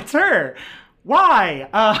my God, it's her. Why?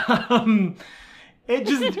 It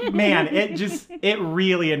just, man, it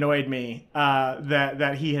really annoyed me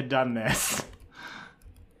that he had done this.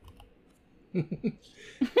 But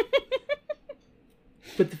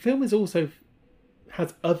the film has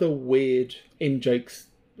other weird in-jokes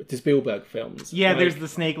to Spielberg films. Yeah, like, there's the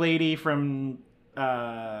snake lady from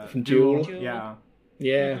Duel. Yeah.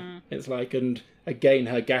 Yeah, Mm-hmm. It's like, and again,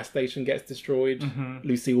 her gas station gets destroyed. Mm-hmm.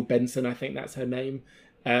 Lucille Benson, I think that's her name.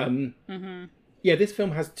 Yeah, this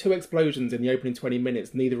film has 2 explosions in the opening 20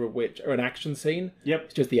 minutes, neither of which are an action scene. Yep.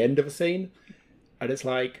 It's just the end of a scene. And it's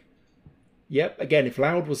like, yep, again, if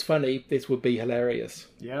Loud was funny, this would be hilarious.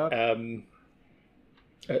 Yep. And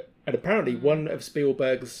apparently one of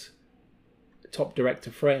Spielberg's top director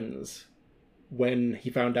friends, when he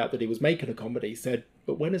found out that he was making a comedy, said,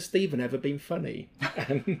 but when has Stephen ever been funny?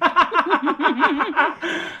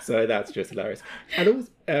 So that's just hilarious. And also,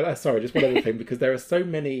 sorry, just one other thing, because there are so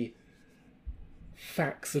many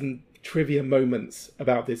facts and trivia moments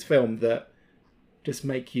about this film that just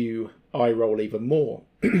make you eye roll even more.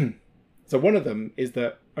 So one of them is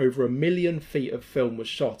that over 1 million feet of film was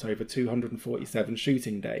shot over 247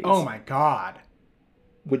 shooting days. Oh my God.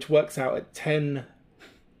 Which works out at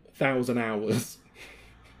 10,000 hours.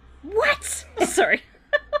 What? Sorry.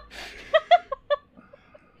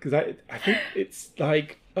 Because I think it's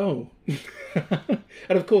like, oh.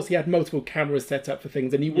 And of course he had multiple cameras set up for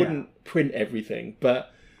things, and you wouldn't print everything,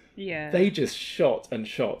 but Yeah. They just shot and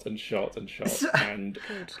shot and shot and shot, and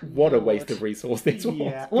what a waste of resource this was.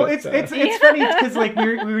 Yeah. Well, But, it's funny because like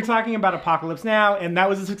we were talking about Apocalypse Now, and that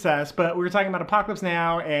was a success. But we were talking about Apocalypse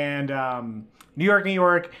Now and New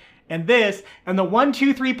York, and this, and the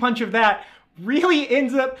 1-2-3 punch of that really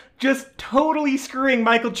ends up just totally screwing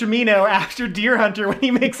Michael Cimino after Deer Hunter when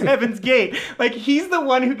he makes Heaven's Gate. Like, he's the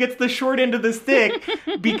one who gets the short end of the stick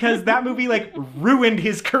because that movie, like, ruined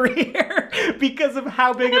his career because of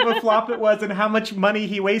how big of a flop it was and how much money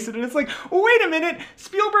he wasted. And it's like, wait a minute,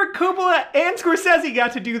 Spielberg, Coppola, and Scorsese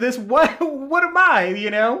got to do this. What am I,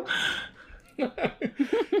 you know?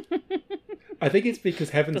 I think it's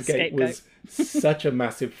because Heaven's The Gate was such a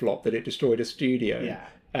massive flop that it destroyed a studio. Yeah.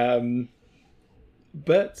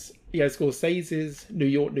 But, yeah, Scorsese's New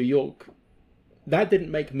York, that didn't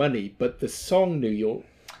make money, but the song New York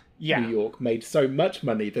made so much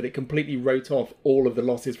money that it completely wrote off all of the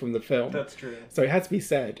losses from the film. That's true. So it has to be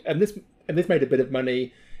said. And this made a bit of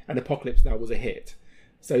money, and Apocalypse Now was a hit.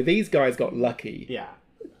 So these guys got lucky. Yeah.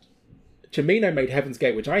 Cimino made Heaven's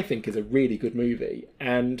Gate, which I think is a really good movie,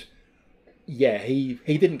 and yeah, he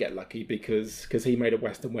didn't get lucky because he made a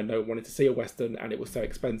Western when no one wanted to see a Western, and it was so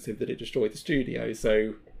expensive that it destroyed the studio,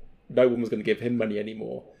 so no one was going to give him money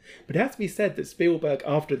anymore. But it has to be said that Spielberg,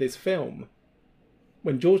 after this film,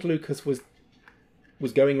 when George Lucas was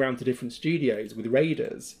going around to different studios with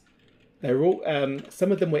Raiders, they were all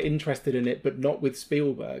some of them were interested in it, but not with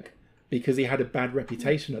Spielberg, because he had a bad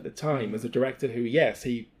reputation at the time as a director who, yes,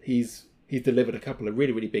 he's delivered a couple of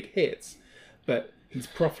really, really big hits, but he's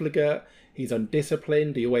profligate, he's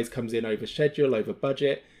undisciplined, he always comes in over schedule, over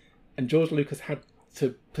budget, and George Lucas had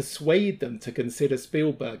to persuade them to consider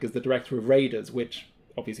Spielberg as the director of Raiders, which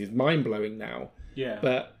obviously is mind-blowing now. Yeah.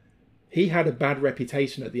 But he had a bad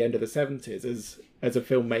reputation at the end of the 70s as a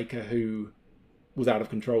filmmaker who was out of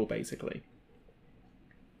control, basically.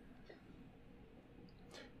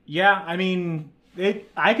 Yeah, I mean,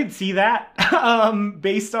 I could see that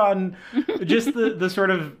based on just the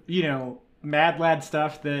sort of, you know, Mad Lad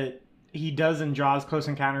stuff that he does in Jaws, Close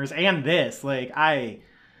Encounters, and this. Like,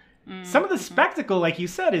 some of the spectacle, like you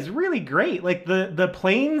said, is really great. Like the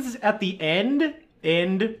planes at the end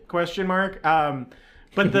question mark.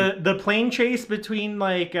 But the plane chase between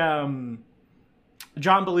like John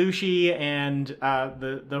Belushi and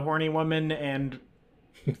the horny woman and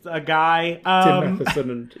a guy. Tim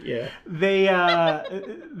Matheson and yeah. They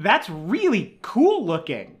that's really cool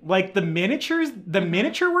looking. Like the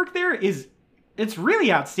miniature work there it's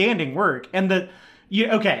really outstanding work. And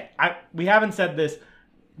we haven't said this.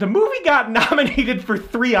 The movie got nominated for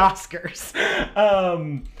 3 Oscars.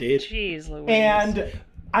 Did. Jeez Louise. And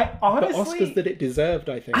I honestly... But Oscars that it deserved,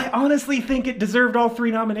 I think. I honestly think it deserved all 3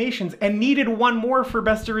 nominations and needed 1 more for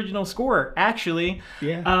Best Original Score, actually.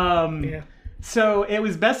 Yeah. Yeah. So it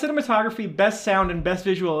was Best Cinematography, Best Sound, and Best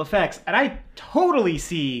Visual Effects. And I totally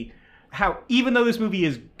see how, even though this movie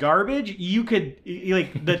is garbage, you could,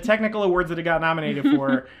 like, the technical awards that it got nominated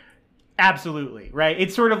for, absolutely, right?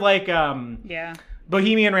 It's sort of like... yeah.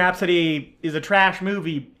 Bohemian Rhapsody is a trash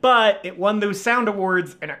movie, but it won those sound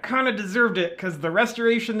awards, and it kind of deserved it because the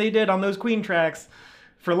restoration they did on those Queen tracks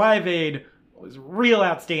for Live Aid was real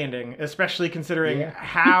outstanding, especially considering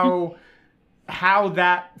how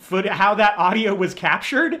that audio was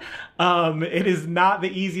captured. It is not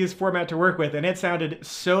the easiest format to work with, and it sounded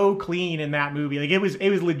so clean in that movie. Like it was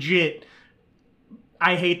legit.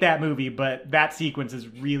 I hate that movie, but that sequence is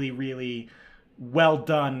really, really well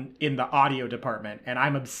done in the audio department, and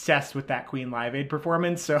I'm obsessed with that Queen Live Aid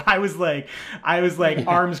performance. So I was like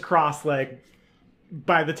arms crossed, like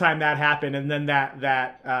by the time that happened, and then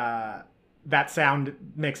that sound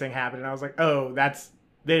mixing happened, and I was like, oh,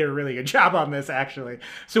 they did a really good job on this, actually.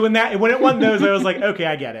 So when it won those, I was like, okay,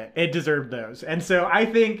 I get it. It deserved those. And so I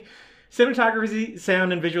think cinematography,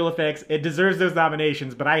 sound, and visual effects, it deserves those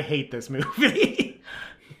nominations, but I hate this movie.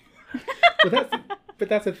 But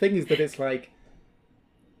that's the thing, is that it's like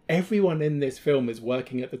everyone in this film is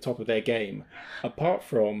working at the top of their game, apart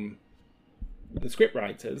from the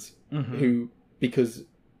scriptwriters, who, because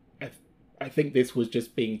I think this was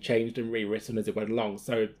just being changed and rewritten as it went along.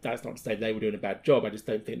 So that's not to say they were doing a bad job. I just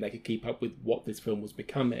don't think they could keep up with what this film was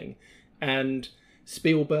becoming. And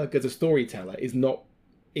Spielberg as a storyteller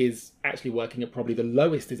is actually working at probably the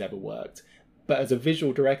lowest he's ever worked. But as a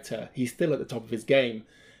visual director, he's still at the top of his game.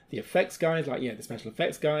 The effects guys, the special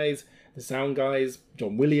effects guys, the sound guys,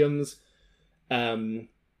 John Williams,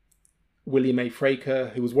 William A.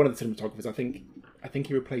 Fraker, who was one of the cinematographers. I think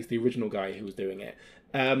he replaced the original guy who was doing it.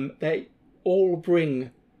 They all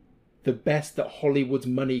bring the best that Hollywood's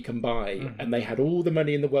money can buy, and they had all the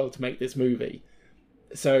money in the world to make this movie.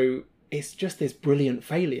 So it's just this brilliant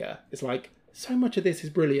failure. It's like, so much of this is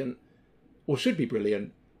brilliant, or should be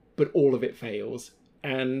brilliant, but all of it fails.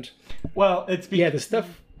 And Well, it's the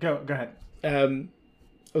stuff. Go ahead.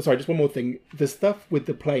 Sorry, just one more thing. The stuff with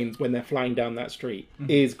the planes when they're flying down that street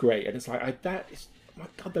is great, and it's like my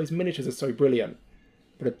God, those miniatures are so brilliant.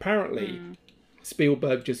 But apparently,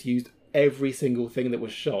 Spielberg just used every single thing that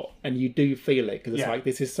was shot, and you do feel it because it's like,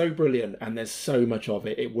 this is so brilliant, and there's so much of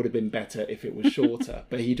it. It would have been better if it was shorter,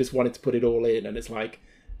 but he just wanted to put it all in, and it's like,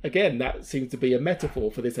 again, that seems to be a metaphor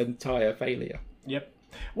for this entire failure. Yep.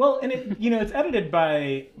 Well, and it's edited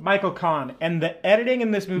by Michael Kahn, and the editing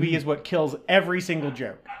in this movie is what kills every single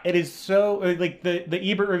joke. It is so, like, the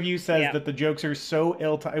Ebert review says that the jokes are so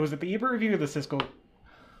ill-timed. Was it the Ebert review or the Siskel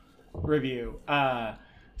review?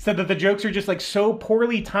 Said that the jokes are just, like, so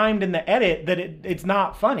poorly timed in the edit that it's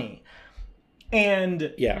not funny. And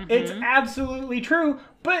it's absolutely true,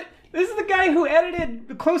 but this is the guy who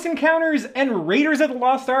edited Close Encounters and Raiders of the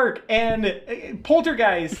Lost Ark and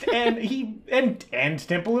Poltergeist and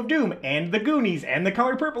Temple of Doom and The Goonies and The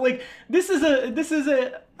Color Purple. Like, this is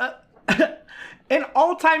an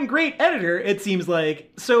all-time great editor, it seems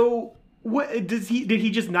like. So what did he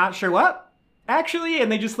just not show up actually, and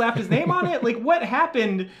they just slapped his name on it? Like, what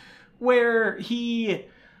happened where he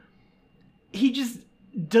just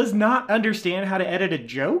does not understand how to edit a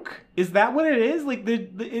joke? Is that what it is? Like,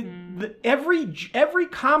 every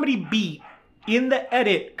comedy beat in the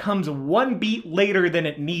edit comes one beat later than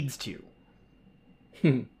it needs to.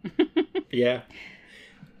 Yeah.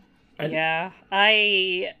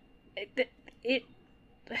 It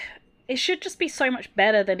should just be so much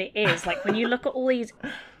better than it is. Like, when you look at all these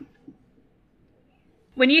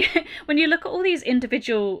when you look at all these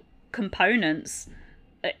individual components,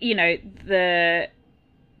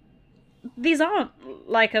 these aren't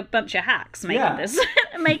like a bunch of hacks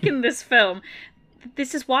making this film.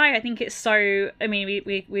 This is why I think it's so, I mean,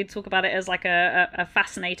 we talk about it as like a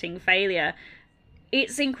fascinating failure.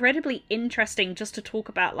 It's incredibly interesting just to talk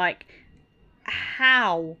about, like,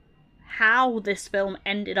 how this film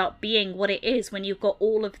ended up being what it is when you've got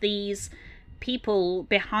all of these people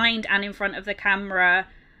behind and in front of the camera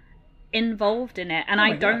involved in it. And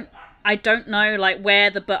I don't know, like,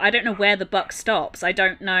 where the buck stops. I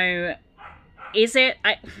don't know. Is it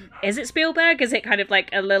Spielberg? Is it kind of like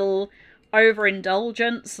a little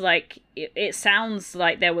overindulgence? Like, it sounds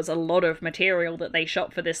like there was a lot of material that they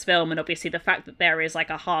shot for this film, and obviously the fact that there is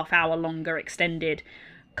like a half-hour longer extended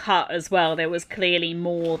cut as well, there was clearly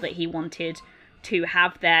more that he wanted to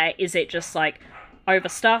have there. Is it just like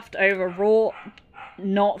overstuffed, overwrought,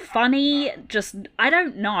 not funny? Just, I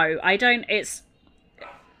don't know.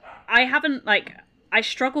 I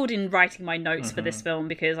struggled in writing my notes for this film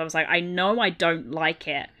because I was like, I know I don't like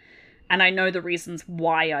it, and I know the reasons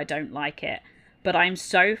why I don't like it, but I'm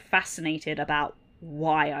so fascinated about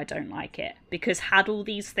why I don't like it, because had all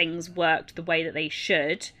these things worked the way that they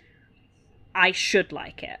should, I should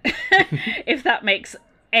like it. If that makes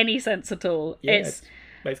any sense at all. Yeah, it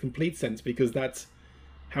makes complete sense, because that's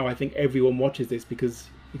how I think everyone watches this, because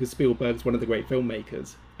Spielberg's one of the great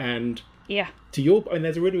filmmakers. And to your point,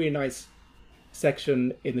 there's a really, really nice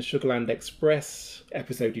section in the Sugarland Express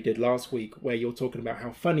episode you did last week where you're talking about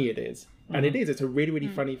how funny it is. And it's a really, really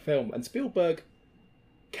funny film. And Spielberg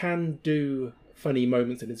can do funny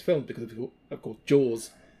moments in his films because, of course,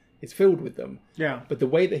 Jaws is filled with them. Yeah. But the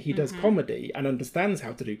way that he does comedy and understands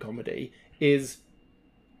how to do comedy is,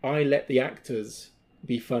 I let the actors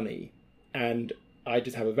be funny, and I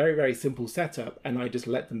just have a very, very simple setup, and I just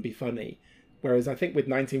let them be funny. Whereas I think with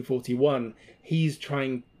 1941, he's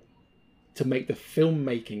trying to make the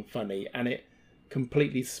filmmaking funny, and it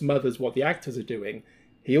completely smothers what the actors are doing.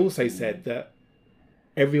 He also said that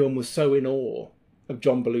everyone was so in awe of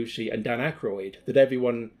John Belushi and Dan Aykroyd that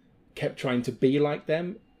everyone kept trying to be like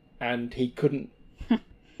them, and he couldn't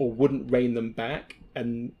or wouldn't rein them back.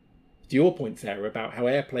 And to your point, Sarah, about how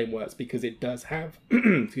Airplane works, because it does have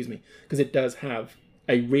because it does have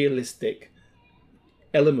a realistic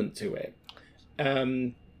element to it.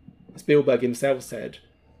 Spielberg himself said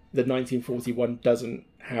that 1941 doesn't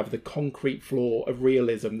have the concrete flaw of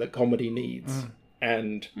realism that comedy needs,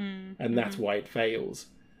 and that's why it fails.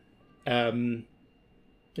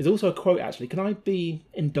 There's also a quote, actually. Can I be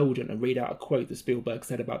indulgent and read out a quote that Spielberg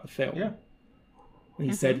said about the film? Yeah. And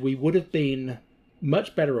he said, "We would have been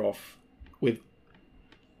much better off with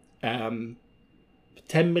 $10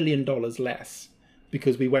 million less,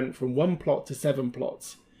 because we went from 1 plot to 7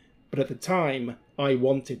 plots. But at the time, I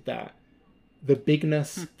wanted that. The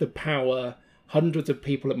bigness, the power, hundreds of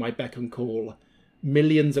people at my beck and call,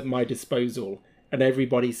 millions at my disposal, and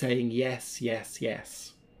everybody saying yes, yes,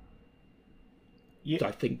 yes."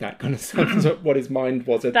 I think that kind of sums up what his mind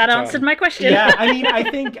was at That the time. answered my question. Yeah, I mean, I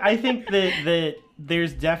think that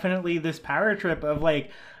there's definitely this power trip of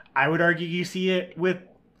like, I would argue you saw it with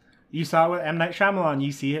M. Night Shyamalan,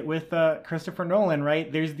 you see it with Christopher Nolan,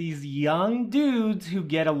 right? There's these young dudes who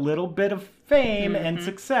get a little bit of fame and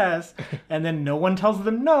success, and then no one tells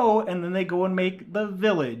them no, and then they go and make The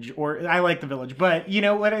Village, or I like The Village, but you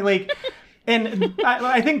know what I like, and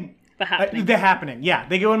I think The Happening. The Happening, yeah.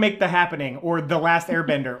 They go and make The Happening, or The Last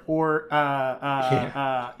Airbender, or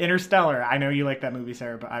Interstellar. I know you like that movie,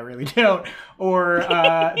 Sarah, but I really don't. Or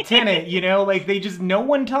Tenet, you know? Like, they just, no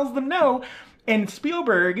one tells them no. And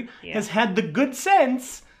Spielberg has had the good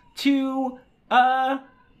sense to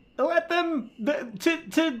let them,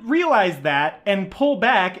 to realize that and pull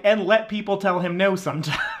back and let people tell him no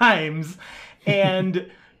sometimes.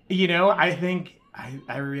 And, you know, I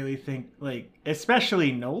really think, like,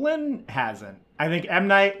 especially Nolan hasn't. I think M.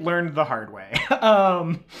 Night learned the hard way.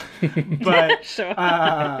 But Sure.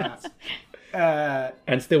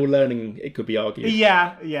 And still learning, it could be argued.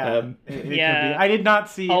 yeah. It could be. I did not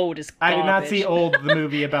see Old is I did not garbage. see Old, the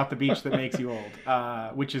movie about the beach that makes you old,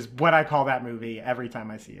 which is what I call that movie every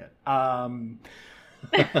time I see it. But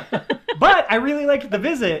I really liked The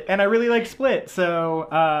Visit, and I really liked Split.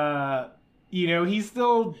 So, you know, he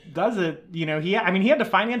still does it. You know, he had to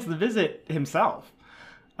finance The Visit himself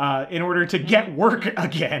in order to get work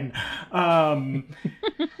again.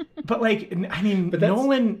 But like, I mean,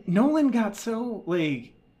 Nolan got so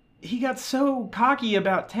like, he got so cocky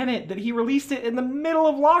about Tenet that he released it in the middle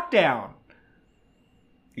of lockdown.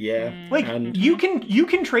 Yeah. Like, And you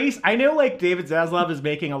can trace, I know like David Zaslav is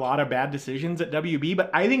making a lot of bad decisions at WB,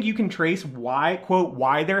 but I think you can trace why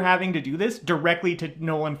they're having to do this directly to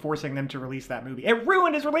Nolan forcing them to release that movie. It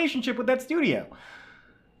ruined his relationship with that studio.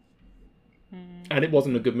 and it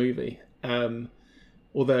wasn't a good movie.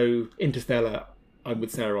 Although Interstellar, I'm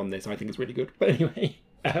with Sarah on this, I think it's really good. But anyway.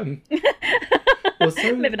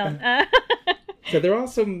 Moving on. So there are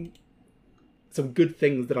some good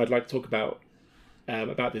things that I'd like to talk about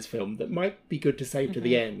this film that might be good to save to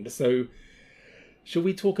the end. So, shall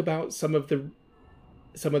we talk about some of the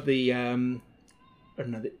let's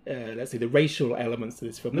say the racial elements to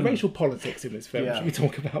this film, the racial politics in this film? Yeah. Should we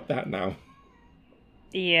talk about that now?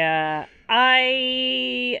 Yeah,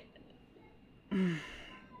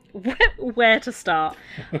 where to start?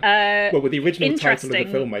 Well, with the original title of the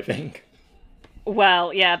interesting. film, I think.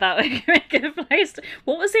 Well, yeah, that would be a good place.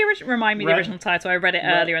 What was the original? Remind me the Red- original title. I read it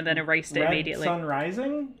earlier and then erased it Red immediately. Sun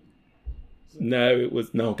Rising? No, it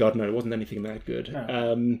was no, God, no, it wasn't anything that good.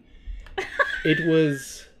 No. It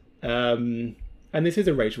was, and this is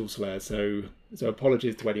a racial slur, so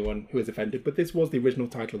apologies to anyone who is offended. But this was the original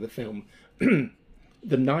title of the film,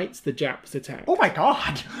 "The Nights the Japs Attacked." Oh my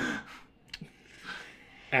god!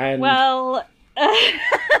 And Well,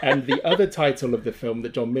 and the other title of the film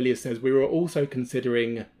that John Milius says, we were also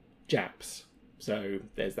considering Japs. So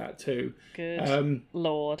there's that too. good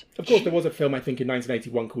Lord. Of course, there was a film, I think, in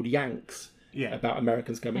 1981 called Yanks, Yeah. about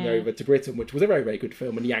Americans coming over to Britain, which was a very, very good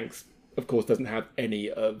film. And Yanks, of course, doesn't have any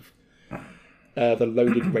of the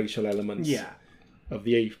loaded racial elements of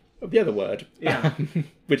the other word,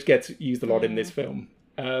 which gets used a lot in this film.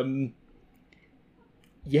 I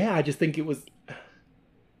just think it was...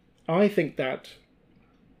 I think that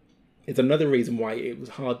it's another reason why it was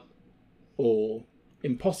hard or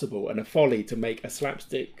impossible and a folly to make a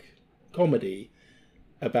slapstick comedy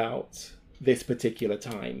about this particular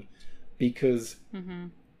time, because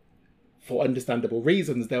for understandable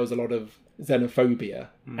reasons there was a lot of xenophobia,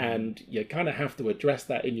 and you kind of have to address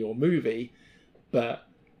that in your movie. But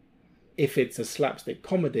if it's a slapstick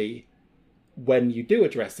comedy, when you do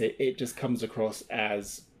address it, it just comes across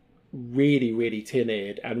as really, really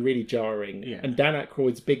tin-eared and really jarring. Yeah. And Dan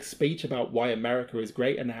Aykroyd's big speech about why America is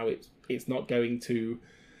great and how it's not going to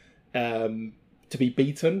be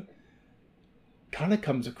beaten kind of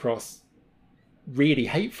comes across really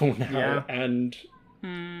hateful now. And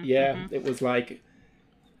it was like,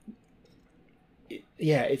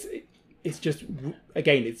 it's just,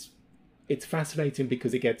 again, it's fascinating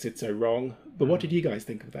because it gets it so wrong. But what did you guys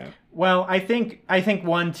think of that? Well, I think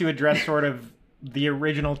one, to address sort of the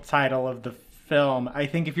original title of the film, I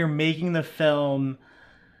think if you're making the film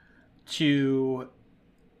to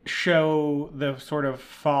show the sort of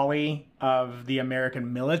folly of the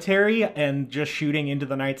American military and just shooting into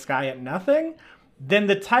the night sky at nothing, then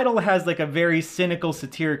the title has like a very cynical,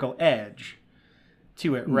 satirical edge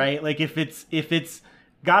to it, right? Like if it's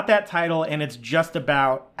got that title and it's just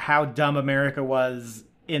about how dumb America was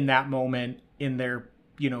in that moment, in their,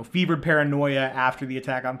 fevered paranoia after the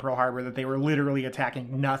attack on Pearl Harbor, that they were literally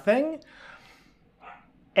attacking nothing,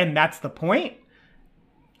 and that's the point,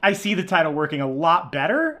 I see the title working a lot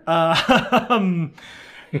better.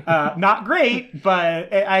 Not great,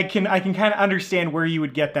 but I can kind of understand where you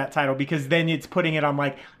would get that title, because then it's putting it on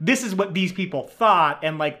like, this is what these people thought,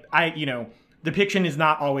 and like depiction is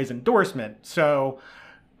not always endorsement. So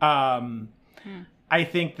I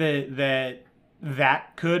think that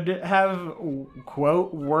could have,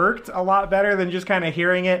 quote, worked a lot better than just kind of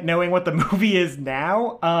hearing it, knowing what the movie is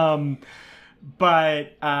now.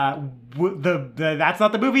 But that's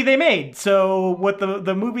not the movie they made. So what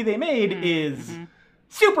the movie they made is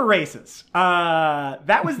super racist.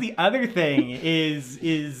 That was the other thing is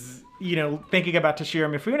thinking about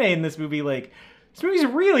Toshiro Mifune in this movie. Like, this movie's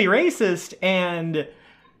really racist, and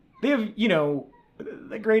they have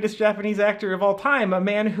the greatest Japanese actor of all time, a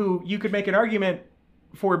man who you could make an argument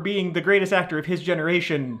for being the greatest actor of his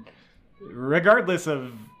generation, regardless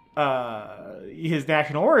of his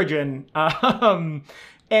national origin.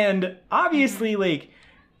 And obviously, like,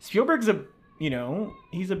 Spielberg's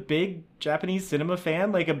he's a big Japanese cinema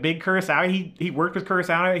fan, like a big Kurosawa. He worked with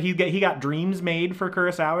Kurosawa. He got Dreams made for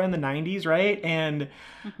Kurosawa in the 90s, right? And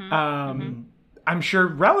I'm sure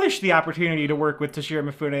relished the opportunity to work with Toshiro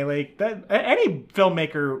Mifune, like that any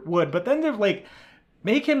filmmaker would. But then to like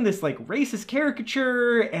make him this like racist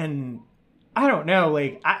caricature, and I don't know,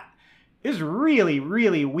 like it's really,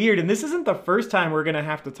 really weird. And this isn't the first time we're gonna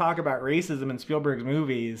have to talk about racism in Spielberg's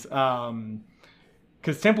movies,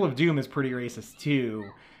 because Temple of Doom is pretty racist too.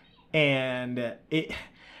 And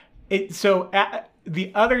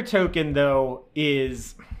the other token though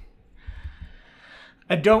is,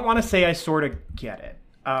 I don't want to say I sort of get it,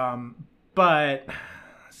 but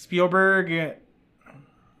Spielberg,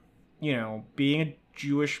 being a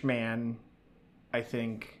Jewish man, I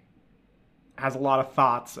think, has a lot of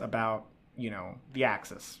thoughts about, the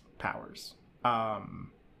Axis powers.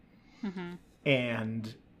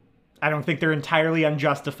 And I don't think they're entirely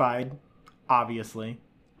unjustified, obviously.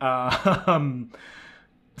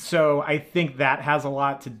 So I think that has a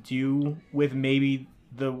lot to do with maybe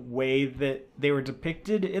the way that they were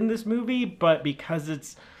depicted in this movie, but because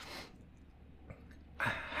it's,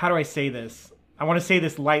 how do I say this? I want to say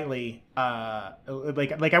this lightly, I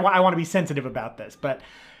want to be sensitive about this, but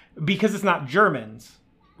because it's not Germans,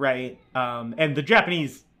 right? And the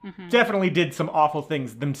Japanese definitely did some awful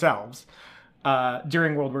things themselves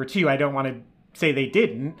during World War II. I don't want to say they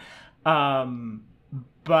didn't,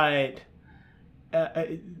 but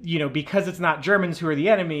because it's not Germans who are the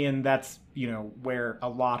enemy, and that's, where a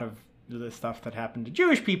lot of the stuff that happened to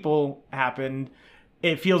Jewish people happened,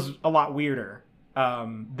 it feels a lot weirder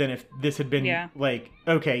than if this had been like,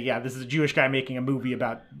 okay, yeah, this is a Jewish guy making a movie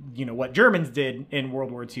about, what Germans did in World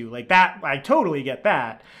War II. Like that, I totally get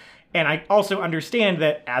that. And I also understand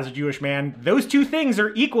that as a Jewish man, those two things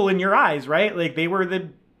are equal in your eyes, right? Like they were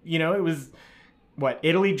it was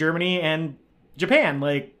Italy, Germany, and Japan.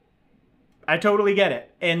 Like, I totally get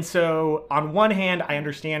it. And so on one hand, I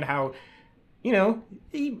understand how, I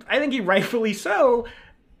think he rightfully so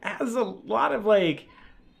has a lot of like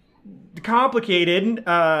complicated,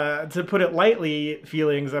 to put it lightly,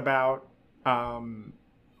 feelings about World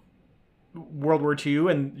War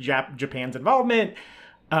II and Japan's involvement.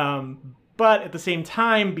 But at the same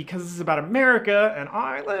time, because this is about America, and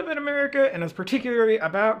I live in America, and it's particularly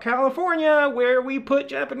about California, where we put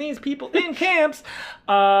Japanese people in camps,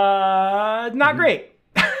 not great.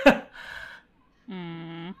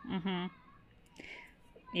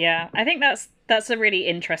 Yeah, I think that's a really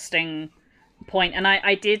interesting point, and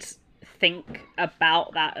I did think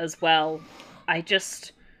about that as well. I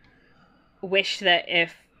just wish that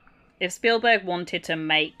if Spielberg wanted to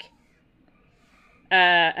make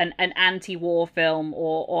an anti-war film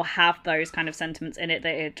or have those kind of sentiments in it,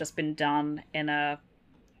 that it had just been done in a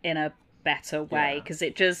better way, because they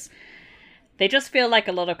just feel like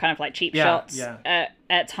a lot of kind of like cheap shots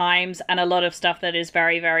at times, and a lot of stuff that is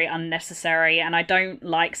very, very unnecessary. And I don't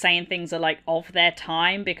like saying things are like of their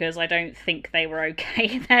time, because I don't think they were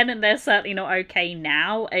okay then, and they're certainly not okay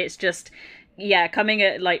now. It's just, coming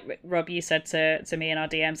at, like Rob, you said to me in our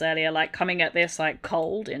DMs earlier, like coming at this like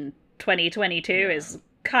cold in 2022 is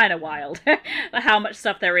kind of wild. How much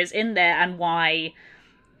stuff there is in there, and why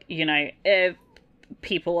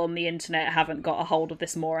people on the internet haven't got a hold of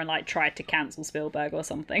this more and like tried to cancel Spielberg or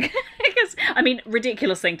something. Because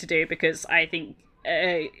ridiculous thing to do, because I think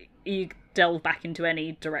you delve back into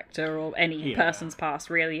any director or any person's past,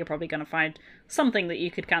 really, you're probably going to find something that you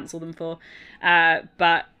could cancel them for.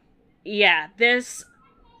 But yeah, there's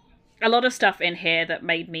a lot of stuff in here that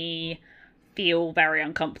made me feel very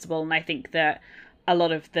uncomfortable, and I think that a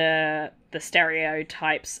lot of the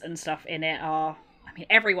stereotypes and stuff in it are I mean,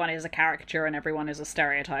 everyone is a caricature and everyone is a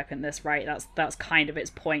stereotype in this, right? That's kind of its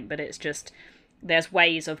point, but it's just there's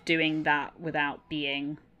ways of doing that without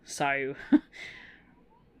being so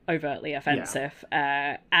overtly offensive.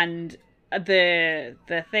 And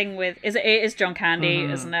the thing with it is John Candy,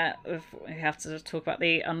 isn't it? We have to talk about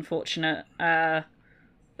the unfortunate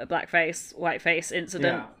blackface, whiteface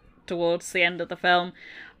incident towards the end of the film.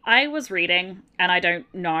 I was reading, and I don't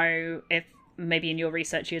know if maybe in your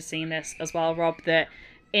research you'd seen this as well, Rob, that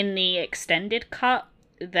in the extended cut,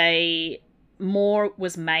 more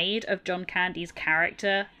was made of John Candy's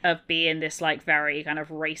character of being this like very kind of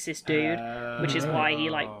racist dude, which is why he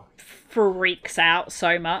like freaks out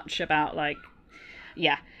so much about like,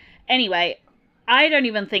 yeah. Anyway, I don't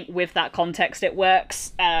even think with that context it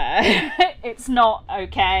works. It's not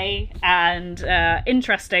okay. And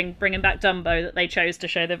interesting, bringing back Dumbo, that they chose to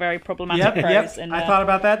show the very problematic prose in I thought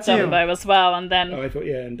about that too. Dumbo as well, and then I thought,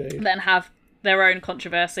 yeah, indeed. then have their own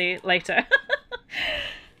controversy later.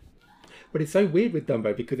 But it's so weird with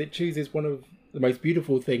Dumbo because it chooses one of the most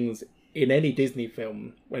beautiful things in any Disney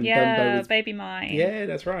film when Dumbo is Baby Mine. Yeah,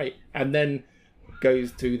 that's right. And then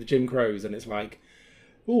goes to the Jim Crows and it's like,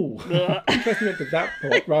 ooh, interesting look at that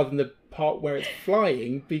part rather than the part where it's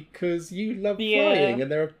flying because you love flying and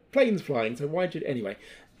there are planes flying. So why did anyway?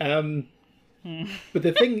 But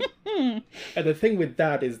the thing with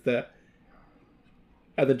that is that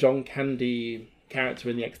the John Candy character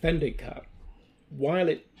in the extended cut, while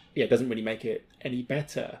it doesn't really make it any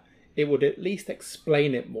better, it would at least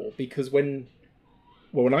explain it more because when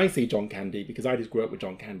I see John Candy, because I just grew up with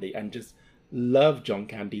John Candy and just love John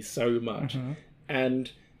Candy so much,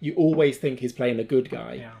 and you always think he's playing a good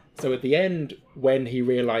guy. Yeah. So at the end, when he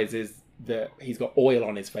realizes that he's got oil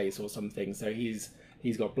on his face or something, so he's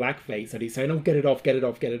got blackface, and he's saying, "Oh, get it off, get it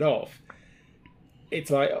off, get it off."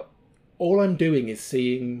 It's like all I'm doing is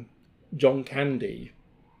seeing John Candy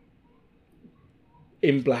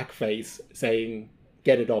in blackface saying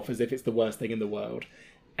 "get it off" as if it's the worst thing in the world,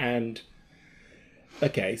 and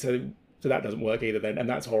okay, so that doesn't work either then, and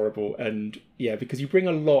that's horrible. And yeah, because you bring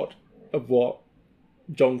a lot of what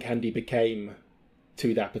John Candy became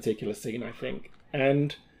to that particular scene, I think.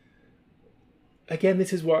 And again,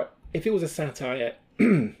 this is what, if it was a satire,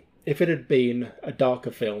 if it had been a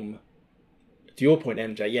darker film, to your point,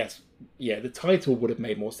 MJ, yes, the title would have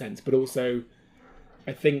made more sense, but also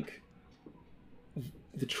I think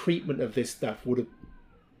the treatment of this stuff would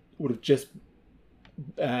have just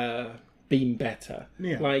been better.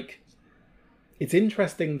 Yeah. Like, it's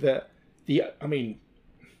interesting that the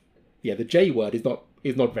J word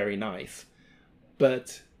is not very nice,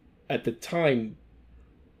 but at the time,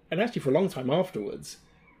 and actually for a long time afterwards,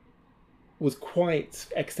 was quite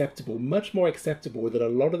acceptable, much more acceptable than a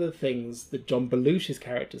lot of the things that John Belush's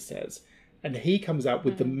character says, and he comes out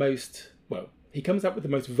with the most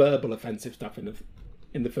verbal offensive stuff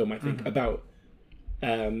in the film, I think, about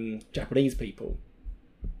Japanese people,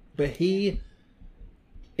 but he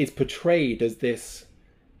is portrayed as this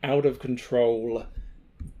out of control,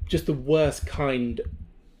 just the worst kind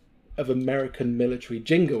of American military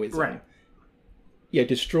jingoism. Right. Yeah,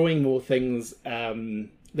 destroying more things than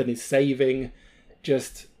he's saving.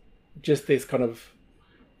 Just this kind of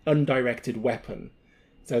undirected weapon.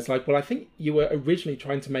 So it's like, well, I think you were originally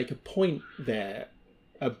trying to make a point there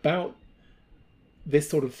about this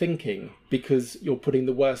sort of thinking because you're putting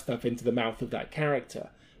the worst stuff into the mouth of that character.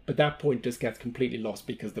 But that point just gets completely lost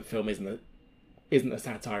because the film isn't a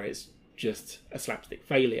satire, it's just a slapstick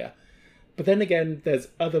failure. But then again, there's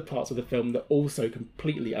other parts of the film that also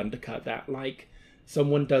completely undercut that, like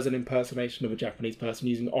someone does an impersonation of a Japanese person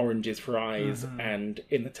using oranges for eyes and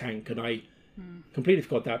in the tank, and I completely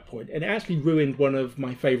forgot that point. And it actually ruined one of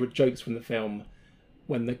my favourite jokes from the film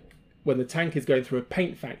when the tank is going through a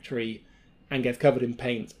paint factory and gets covered in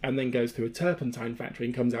paint and then goes through a turpentine factory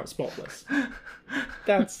and comes out spotless.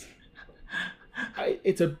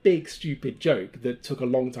 It's a big, stupid joke that took a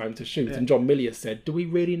long time to shoot. Yeah. And John Milius said, "Do we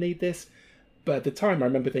really need this?" But at the time, I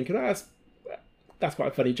remember thinking, that's quite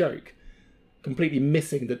a funny joke. Completely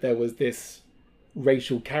missing that there was this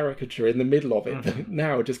racial caricature in the middle of it that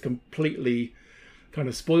now just completely kind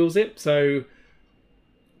of spoils it. So,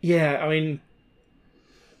 yeah, I mean,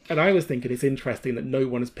 and I was thinking it's interesting that no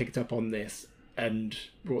one has picked up on this and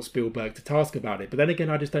brought Spielberg to task about it. But then again,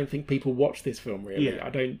 I just don't think people watch this film, really. Yeah. I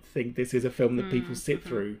don't think this is a film that people sit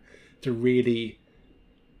through to really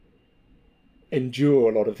endure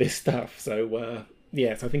a lot of this stuff. So,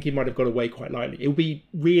 yes, I think he might have got away quite lightly. It would be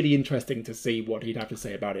really interesting to see what he'd have to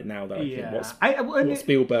say about it now, though. I think what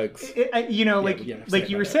Spielberg's... like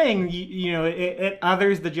you were saying, it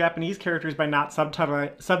others the Japanese characters by not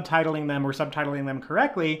subtitling them or subtitling them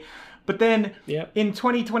correctly. But then Yep. in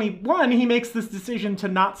 2021, he makes this decision to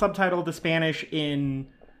not subtitle the Spanish in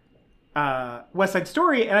West Side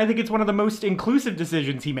Story, and I think it's one of the most inclusive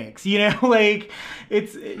decisions he makes. You know, like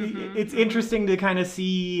it's interesting to kind of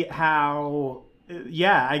see how,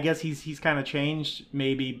 I guess he's kind of changed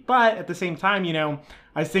maybe, but at the same time, you know,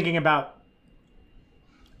 I was thinking about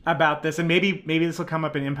this, and maybe this will come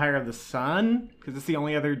up in Empire of the Sun because it's the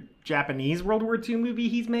only other Japanese World War II movie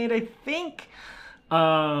he's made, I think.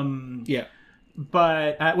 Yeah.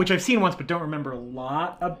 But which I've seen once, but don't remember a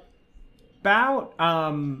lot about.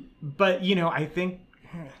 But you know, I think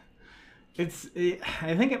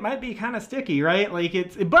it might be kind of sticky, right? Like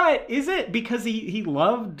but is it because he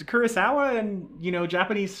loved Kurosawa and, you know,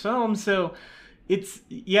 Japanese films? So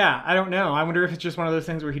I don't know. I wonder if it's just one of those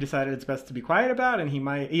things where he decided it's best to be quiet about, and he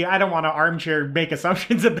might. Yeah, I don't want to armchair make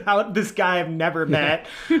assumptions about this guy I've never met.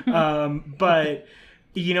 But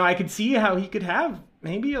you know, I could see how he could have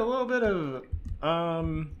maybe a little bit of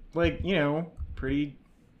like, you know, pretty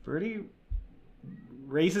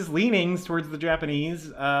racist leanings towards the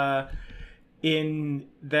Japanese, in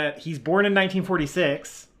that he's born in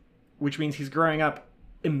 1946, which means he's growing up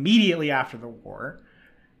immediately after the war.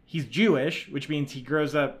 He's Jewish, which means he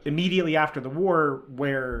grows up immediately after the war,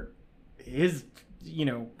 where his, you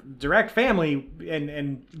know, direct family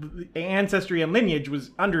and ancestry and lineage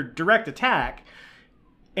was under direct attack,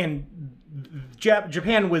 and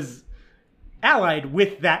Japan was allied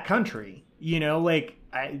with that country. You know, like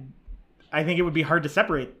I think it would be hard to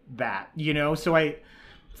separate that. You know, so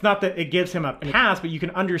it's not that it gives him a pass, but you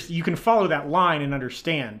can follow that line and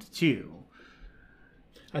understand too.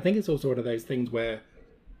 I think it's also one of those things where,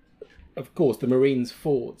 of course, the Marines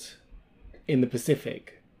fought in the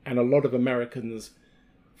Pacific, and a lot of Americans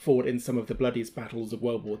fought in some of the bloodiest battles of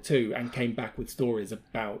World War II and came back with stories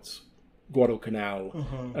about Guadalcanal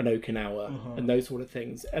and Okinawa and those sort of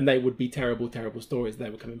things. And they would be terrible, terrible stories they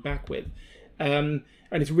were coming back with. And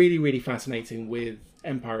it's really, really fascinating with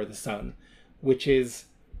Empire of the Sun, which is,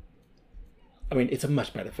 I mean, it's a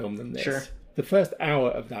much better film than this. Sure. The first hour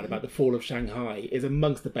of that, about the fall of Shanghai, is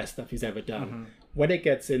amongst the best stuff he's ever done. When it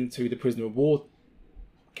gets into the prisoner of war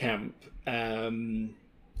camp, Ken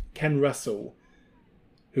Russell,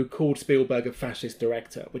 who called Spielberg a fascist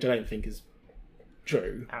director, which I don't think is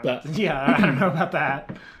true, but yeah, I don't know about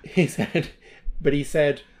that. He said,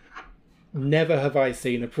 never have I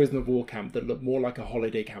seen a prisoner of war camp that looked more like a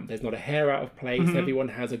holiday camp. There's not a hair out of place. Everyone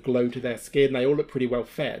has a glow to their skin. They all look pretty well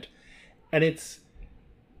fed. And it's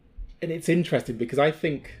interesting because I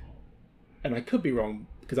think, and I could be wrong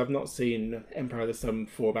because I've not seen Empire of the Sun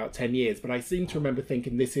for about 10 years, but I seem to remember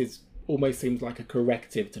thinking this almost seems like a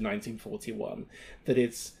corrective to 1941, that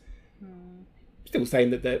it's still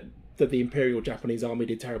saying that the Imperial Japanese Army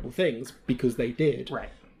did terrible things, because they did. Right.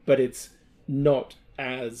 But it's not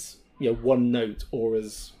as, you know, one note or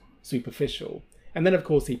as superficial. And then, of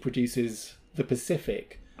course, he produces The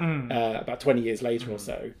Pacific about 20 years later or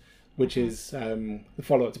so, which is the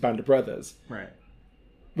follow-up to Band of Brothers. Right.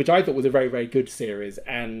 Which I thought was a very, very good series.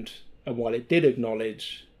 And while it did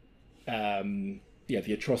acknowledge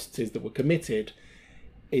the atrocities that were committed,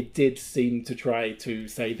 it did seem to try to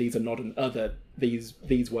say these are not an other, these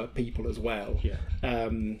were people as well,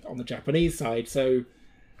 on the Japanese side. So,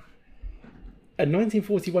 and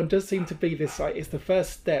 1941 does seem to be this, like, it's the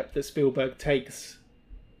first step that Spielberg takes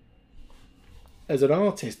as an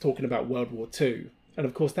artist talking about World War II. And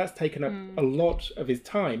of course that's taken up a lot of his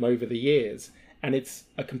time over the years, and it's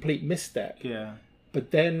a complete misstep. Yeah.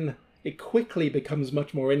 But then it quickly becomes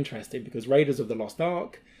much more interesting, because Raiders of the Lost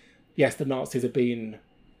Ark, yes, the Nazis are being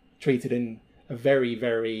treated in a very,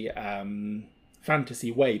 very fantasy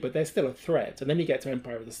way, but they're still a threat. And then you get to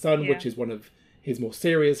Empire of the Sun, which is one of his more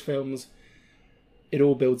serious films. It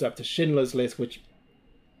all builds up to Schindler's List, which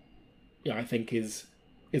I think is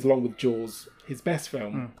along with Jaws, his best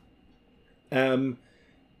film.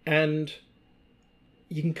 And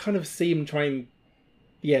you can kind of see him trying,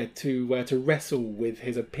 to wrestle with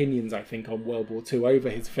his opinions, I think, on World War II over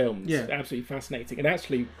his films. Yeah. Absolutely fascinating. And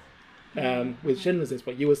actually, with Schindler's List,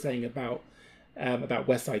 what you were saying about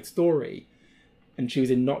West Side Story and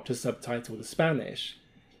choosing not to subtitle the Spanish,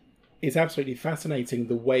 is absolutely fascinating,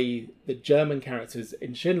 the way that German characters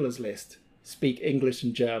in Schindler's List speak English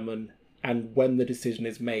and German, and when the decision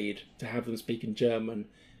is made to have them speak in German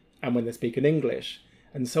and when they speak in English.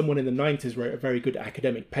 And someone in the 90s wrote a very good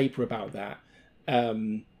academic paper about that,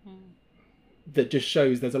 that just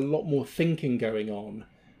shows there's a lot more thinking going on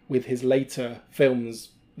with his later films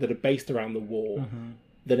that are based around the war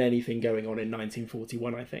than anything going on in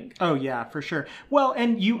 1941, I think. Oh, yeah, for sure. Well,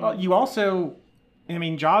 and you also, I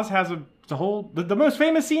mean, Jaws has the most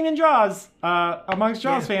famous scene in Jaws amongst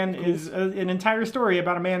Jaws fan is an entire story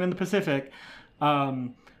about a man in the Pacific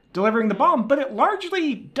delivering the bomb, but it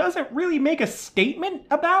largely doesn't really make a statement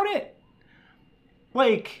about it.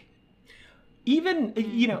 Like, even,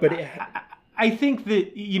 you know, But I think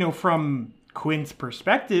that, you know, from Quint's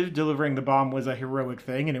perspective, delivering the bomb was a heroic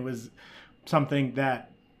thing, and it was something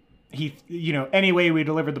that he, you know, any way we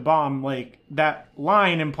delivered the bomb, like, that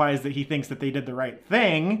line implies that he thinks that they did the right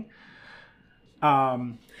thing.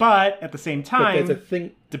 But at the same time, there's a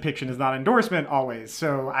thing. depiction is not endorsement always.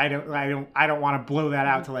 So I don't want to blow that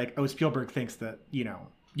out to like, oh, Spielberg thinks that, you know,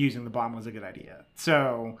 using the bomb was a good idea.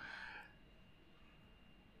 So,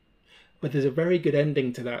 But there's a very good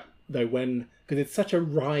ending to that, though, because it's such a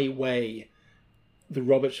wry way that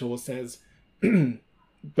Robert Shaw says,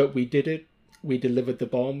 but we did it, we delivered the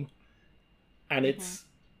bomb, and it's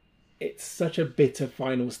such a bitter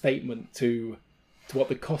final statement to what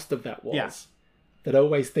the cost of that was. Yeah. That I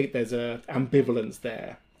always think there's a ambivalence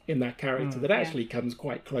there in that character that actually comes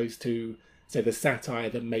quite close to, say, the satire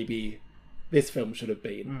that maybe this film should have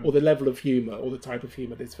been, or the level of humour, or the type of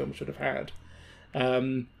humour this film should have had.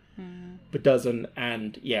 But doesn't,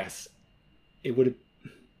 and yes, it would have...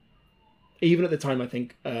 Even at the time, I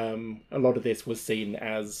think a lot of this was seen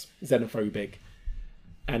as xenophobic.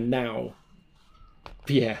 And now,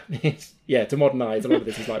 to modernise, a lot of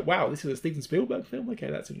this is like, wow, this is a Steven Spielberg film?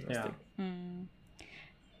 Okay, that's interesting. Yeah.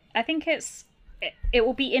 I think it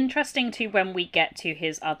will be interesting to when we get to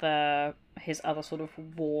his other sort of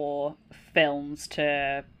war films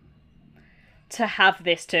to have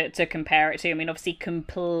this to compare it to. I mean, obviously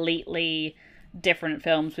completely different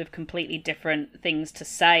films with completely different things to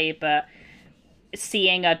say, but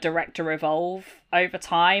seeing a director evolve over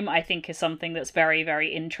time, I think, is something that's very,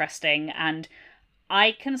 very interesting. And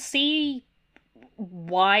I can see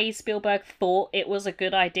why Spielberg thought it was a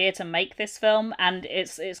good idea to make this film, and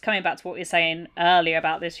it's coming back to what we were saying earlier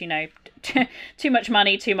about this, you know, too much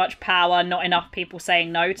money, too much power, not enough people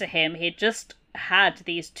saying no to him. He just had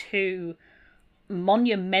these two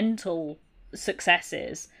monumental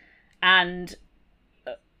successes, and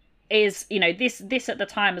is, you know, this at the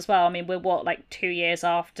time as well. I mean, we're like 2 years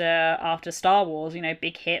after Star Wars, you know,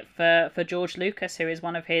 big hit for George Lucas, who is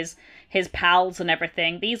one of his pals and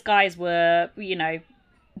everything. These guys were, you know,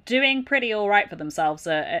 doing pretty all right for themselves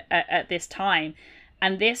at this time,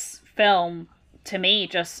 and this film to me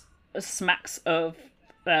just smacks of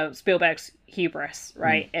Spielberg's hubris,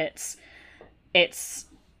 right? It's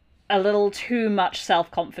a little too much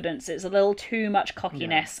self-confidence, it's a little too much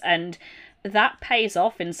cockiness, and that pays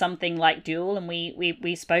off in something like Duel, and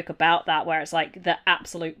we spoke about that, where it's like the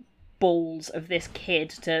absolute balls of this kid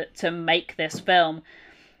to make this film.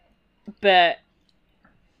 But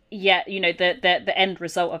yeah, you know, the end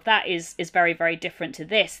result of that is very, very different to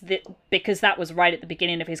this, because that was right at the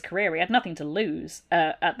beginning of his career. He had nothing to lose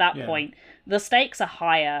at that point. The stakes are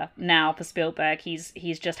higher now for Spielberg.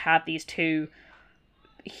 He's just had these two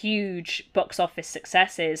huge box office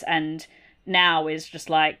successes, and now is just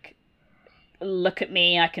like, look at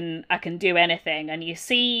me, I can do anything. And you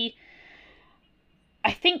see,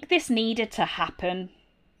 I think this needed to happen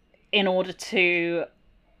in order to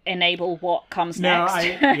enable what comes next.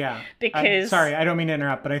 Because sorry, I don't mean to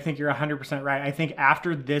interrupt, but I think you're 100% right. I think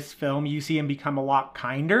after this film, you see him become a lot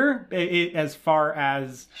kinder, as far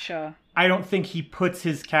as... Sure. I don't think he puts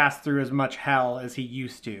his cast through as much hell as he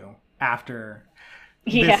used to after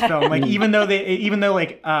this film. Like, even though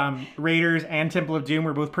like Raiders and Temple of Doom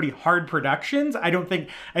were both pretty hard productions, I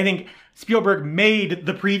think Spielberg made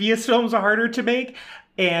the previous films harder to make,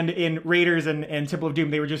 and in Raiders and Temple of Doom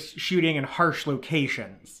they were just shooting in harsh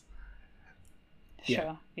locations.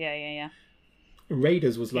 Sure. Yeah.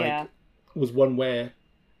 Raiders was like was one where,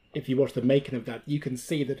 if you watch the making of that, you can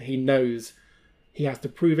see that he knows he has to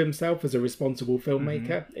prove himself as a responsible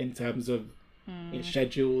filmmaker in terms of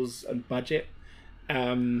schedules and budget.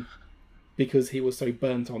 Because he was so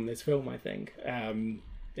burnt on this film, I think,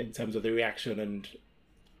 in terms of the reaction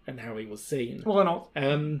and how he was seen. Well,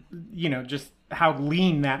 and you know, just how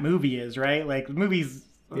lean that movie is, right? Like, the movie's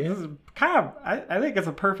this is kind of, I think it's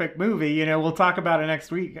a perfect movie. You know, we'll talk about it next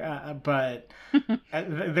week, but I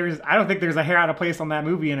don't think there's a hair out of place on that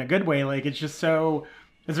movie in a good way. Like, it's just so...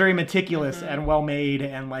 It's very meticulous and well made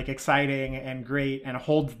and like exciting and great and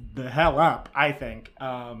holds the hell up, I think.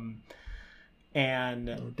 And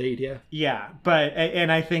indeed, yeah, but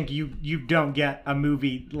I think you don't get a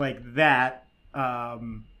movie like that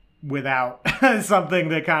without something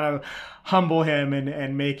that kind of humble him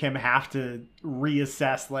and make him have to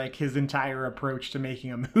reassess like his entire approach to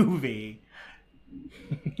making a movie.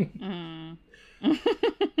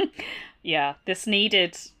 yeah, this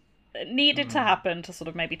needed to happen to sort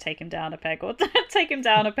of maybe take him down a peg or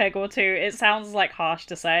two. It sounds like harsh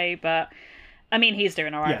to say, but I mean, he's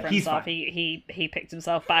doing all right for himself. He picked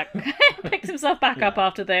himself back up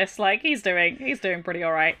after this. Like he's doing pretty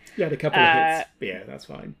all right. Yeah, had a couple of hits. Yeah, that's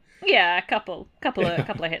fine. Yeah, a couple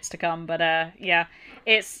of hits to come, but yeah,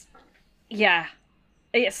 it's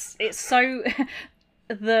so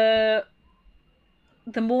the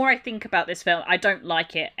more I think about this film, I don't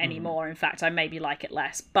like it anymore. In fact, I maybe like it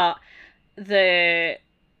less. But the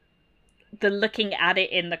looking at it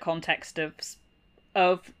in the context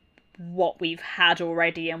of what we've had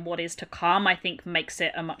already and what is to come, I think makes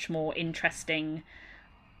it a much more interesting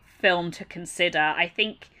film to consider. I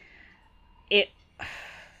think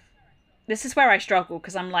this is where I struggle,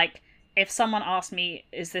 because I'm like, if someone asked me,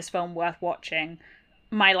 is this film worth watching?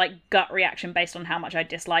 My like gut reaction based on how much I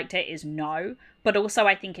disliked it is no. But also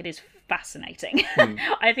I think it is fascinating.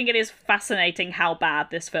 I think it is fascinating how bad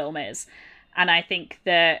this film is. And I think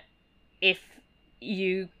that if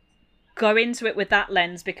you go into it with that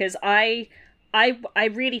lens, because I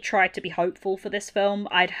really tried to be hopeful for this film.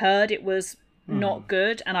 I'd heard it was not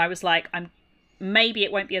good, and I was like, maybe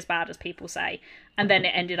it won't be as bad as people say. And then it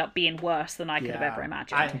ended up being worse than I could have ever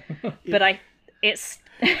imagined. It's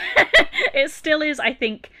it still is, I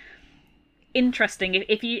think, interesting.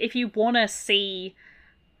 If you want to see,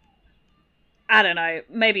 I don't know,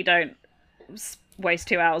 maybe don't waste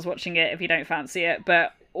 2 hours watching it if you don't fancy it,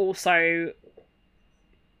 but also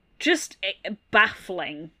just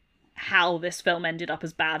baffling how this film ended up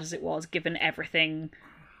as bad as it was, given everything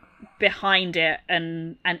behind it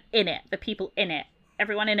and in it, the people in it.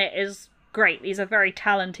 Everyone in it is great. These are very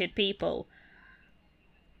talented people.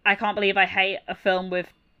 I can't believe I hate a film with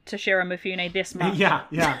Toshiro Mifune this much. Yeah.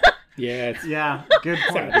 Yeah, Good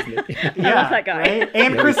point. sad, isn't it? Yeah, love that guy. Right? And Yeah,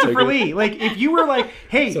 he's so Christopher good. Lee. Like, if you were like,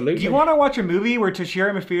 hey, Absolutely. do you want to watch a movie where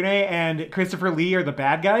Toshiro Mifune and Christopher Lee are the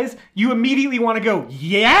bad guys? You immediately want to go,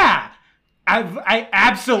 yeah! I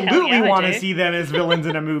absolutely Hell yeah, I want to do. see them as villains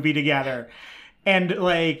in a movie together. And,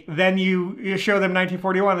 like, then you show them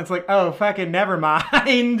 1941, it's like, oh, fucking never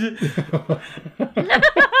mind.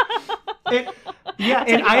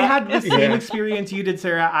 And I had the same experience you did,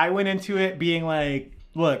 Sarah. I went into it being like,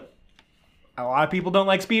 look, a lot of people don't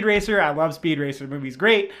like Speed Racer. I love Speed Racer. The movie's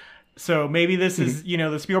great. So maybe this is,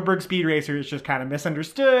 the Spielberg Speed Racer is just kind of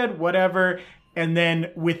misunderstood, whatever. And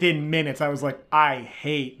then within minutes, I was like, I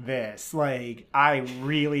hate this. Like, I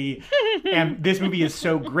really am. This movie is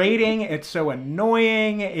so grating. It's so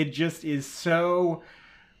annoying. It just is so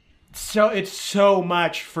it's so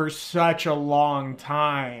much for such a long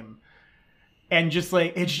time. And just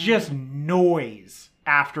like, it's just noise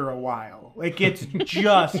after a while. Like, it's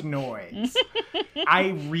just noise.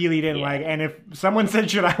 I really didn't like it. And if someone said,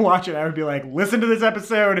 should I watch it? I would be like, listen to this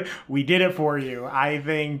episode. We did it for you. I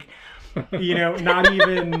think, not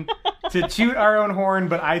even to toot our own horn,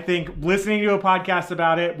 but I think listening to a podcast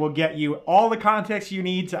about it will get you all the context you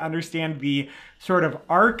need to understand the sort of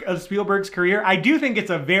arc of Spielberg's career. I do think it's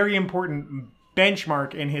a very important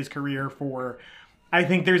benchmark in his career for, I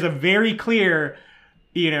think there's a very clear,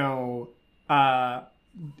 before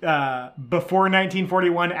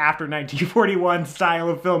 1941, after 1941 style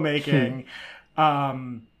of filmmaking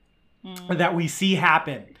that we see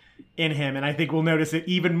happen in him. And I think we'll notice it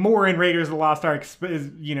even more in Raiders of the Lost Ark.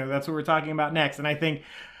 That's what we're talking about next. And I think,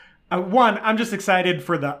 one, I'm just excited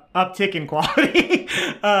for the uptick in quality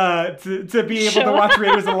to be able to watch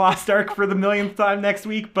Raiders of the Lost Ark for the millionth time next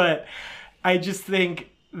week. But I just think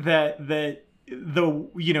that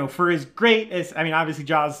for as great as, obviously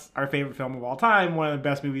Jaws, our favorite film of all time, one of the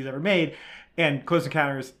best movies ever made, and Close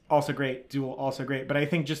Encounters, also great, Duel, also great. But I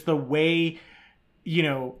think just the way,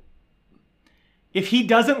 if he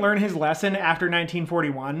doesn't learn his lesson after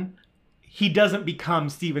 1941, he doesn't become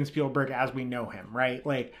Steven Spielberg as we know him, right?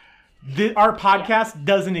 Like, our podcast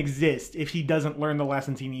doesn't exist if he doesn't learn the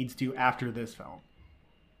lessons he needs to after this film.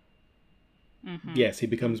 Mm-hmm. Yes, he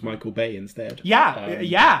becomes Michael Bay instead.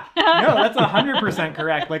 Yeah. No, that's 100%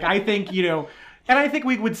 correct. Like, I think, and I think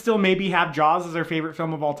we would still maybe have Jaws as our favorite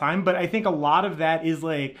film of all time, but I think a lot of that is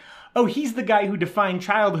like, oh, he's the guy who defined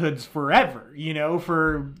childhoods forever,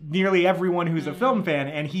 for nearly everyone who's a film fan,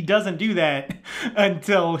 and he doesn't do that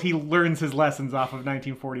until he learns his lessons off of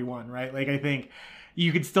 1941, right? Like, I think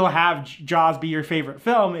you could still have Jaws be your favorite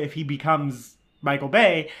film if he becomes Michael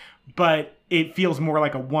Bay, but it feels more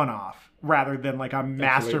like a one-off rather than like a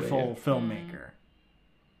masterful filmmaker.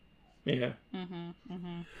 Yeah.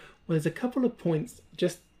 Well, there's a couple of points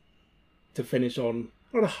just to finish on,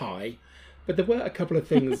 not a high, but there were a couple of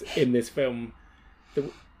things in this film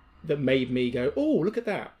that made me go, oh, look at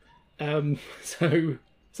that. So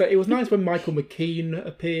So it was nice when Michael McKean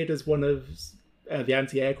appeared as one of the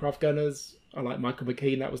anti-aircraft gunners. I like Michael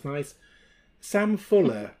McKean, that was nice. Sam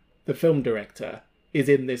Fuller, the film director, is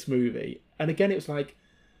in this movie. And again, it was like,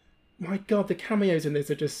 my God, the cameos in this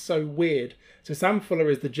are just so weird. So Sam Fuller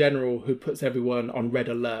is the general who puts everyone on red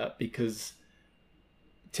alert because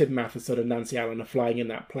Tim Matheson and Nancy Allen are flying in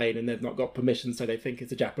that plane and they've not got permission, so they think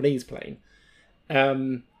it's a Japanese plane.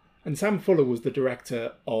 And Sam Fuller was the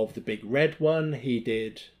director of The Big Red One. He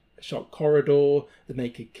did Shock Corridor, The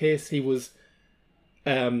Naked Kiss. He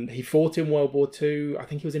fought in World War II. I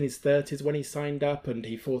think he was in his 30s when he signed up, and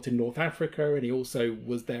he fought in North Africa, and he also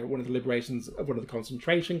was there at one of the liberations of one of the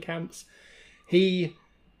concentration camps. I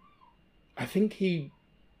think he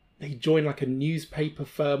joined like a newspaper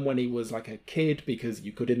firm when he was like a kid, because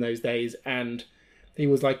you could in those days, and he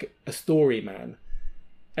was like a story man.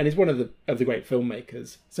 And he's one of the great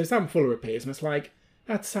filmmakers. So Sam Fuller appears, and it's like,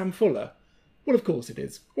 that's Sam Fuller. Well, of course it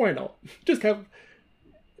is. Why not? Just have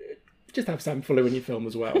Sam Fuller in your film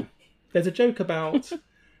as well. There's a joke about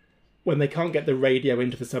when they can't get the radio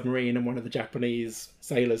into the submarine, and one of the Japanese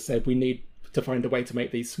sailors said, we need to find a way to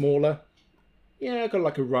make these smaller. Yeah, I got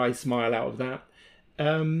like a wry smile out of that.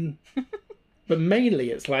 But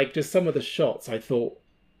mainly it's like just some of the shots I thought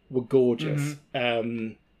were gorgeous.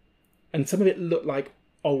 And some of it looked like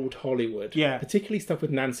old Hollywood. Yeah. Particularly stuff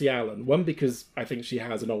with Nancy Allen. One, because I think she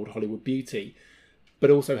has an old Hollywood beauty,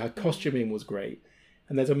 but also her costuming was great.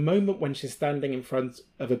 And there's a moment when she's standing in front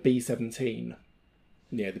of a B-17,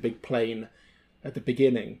 the big plane at the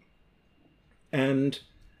beginning. And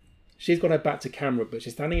she's got her back to camera, but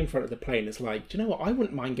she's standing in front of the plane. It's like, do you know what? I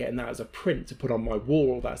wouldn't mind getting that as a print to put on my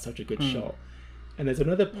wall. That's such a good shot. And there's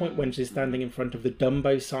another point when she's standing in front of the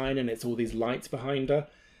Dumbo sign and it's all these lights behind her.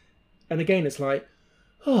 And again, it's like,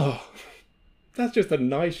 oh, that's just a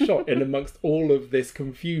nice shot in amongst all of this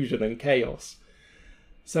confusion and chaos.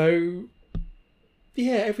 So,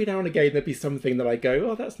 yeah, every now and again there'd be something that I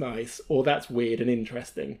go, oh, that's nice, or that's weird and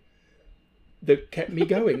interesting, that kept me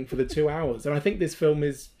going for the 2 hours. And I think this film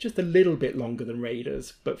is just a little bit longer than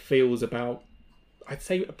Raiders, but feels about, I'd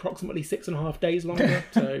say, approximately 6.5 days longer.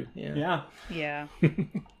 So, yeah. Yeah.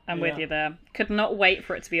 I'm with you there. Could not wait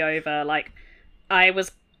for it to be over. Like, I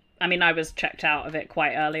was checked out of it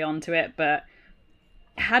quite early onto it, but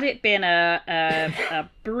had it been a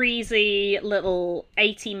breezy little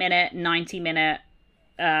 80-minute, 90-minute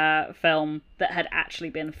film that had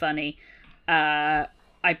actually been funny, I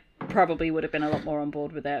probably would have been a lot more on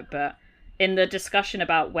board with it. But in the discussion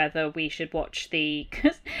about whether we should watch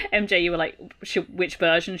because MJ, you were like, which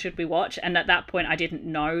version should we watch? And at that point, I didn't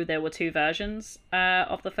know there were two versions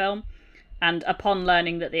of the film. And upon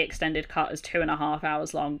learning that the extended cut is 2.5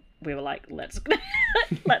 hours long, we were like, let's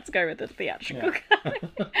go with the theatrical cut.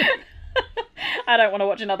 I don't want to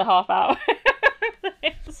watch another half hour.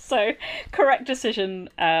 So, correct decision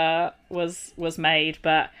was made,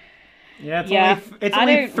 but it's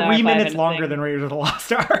only 3 minutes longer than Raiders of the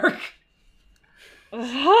Lost Ark.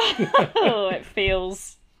 It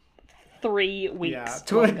feels 3 weeks.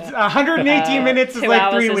 Yeah, 118 minutes is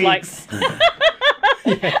like 3 weeks.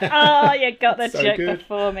 Oh, you got the so joke good.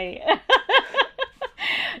 before me.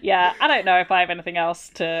 Yeah, I don't know if I have anything else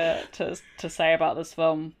to say about this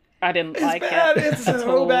film. I didn't like bad. it. It's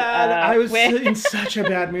so bad. I was in such a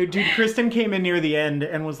bad mood. Dude, Kristen came in near the end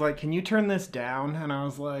and was like, can you turn this down? And I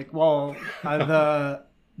was like, well, the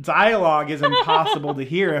dialogue is impossible to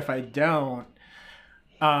hear if I don't.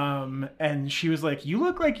 And she was like, you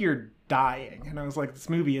look like you're dying. And I was like, this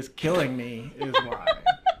movie is killing me, is why.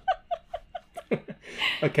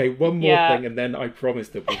 Okay, one more thing, and then I promise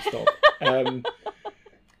that we'll stop.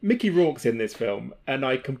 Mickey Rourke's in this film, and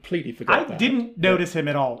I completely forgot that. I didn't notice him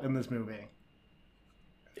at all in this movie.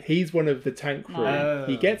 He's one of the tank crew. Oh.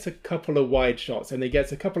 He gets a couple of wide shots, and he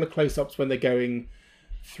gets a couple of close-ups when they're going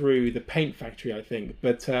through the paint factory, I think.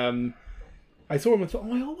 But I saw him and thought,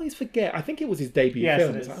 I always forget. I think it was his debut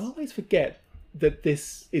film. It is. I always forget that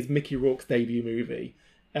this is Mickey Rourke's debut movie.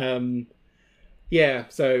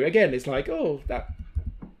 So again, it's like,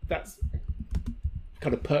 that's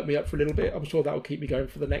kind of perked me up for a little bit. I'm sure that will keep me going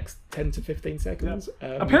for the next 10 to 15 seconds.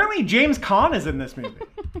 Apparently, James Caan is in this movie.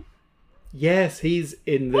 Yes, he's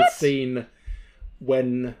in the scene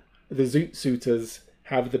when the Zoot Suiters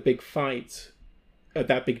have the big fight at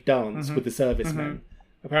that big dance with the servicemen.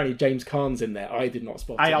 Apparently, James Caan's in there. I did not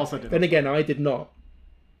spot him. I also did. Then again, I did not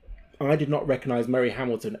recognise Murray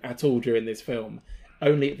Hamilton at all during this film.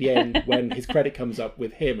 Only at the end, when his credit comes up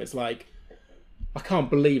with him, it's like, I can't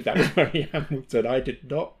believe that was Murray Hamilton. I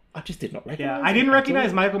just did not recognise him. I didn't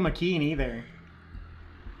recognize Michael McKean either.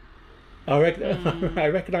 I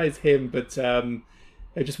recognise him, but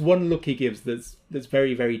Just one look he gives that's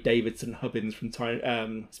very, very Davidson Hubbins from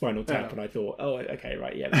Spinal Tap, and I thought, oh, okay,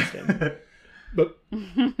 right, yeah, that's him. but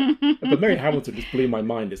Mary Hamilton just blew my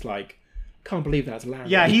mind. It's like, can't believe that's Larry.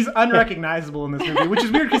 Yeah, he's unrecognizable in this movie, which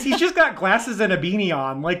is weird because he's just got glasses and a beanie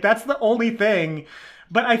on. Like, that's the only thing.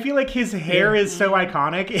 But I feel like his hair is so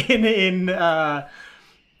iconic in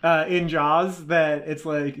Jaws that it's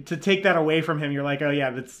like, to take that away from him, you're like, oh yeah,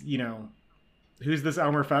 that's, you know, who's this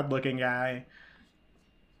Elmer Fudd looking guy?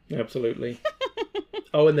 Absolutely.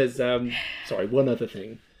 Oh, and there's one other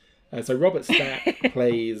thing. So Robert Stack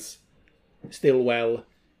plays Stillwell.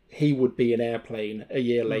 He would be in Airplane a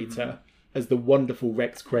year later as the wonderful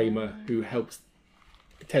Rex Kramer who helps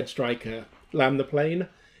Ted Stryker land the plane.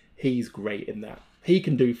 He's great in that. He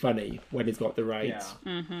can do funny when he's got the right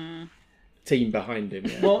team behind him.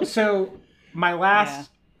 Yeah. Well, so my last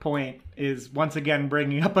point is once again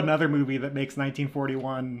bringing up another movie that makes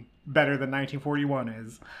 1941 better than 1941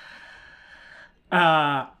 is.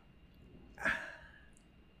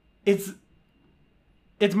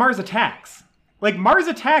 It's Mars Attacks. Like, Mars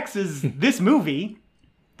Attacks is this movie,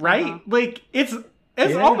 right? Like, it's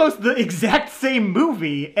almost the exact same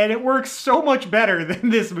movie, and it works so much better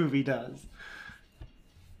than this movie does.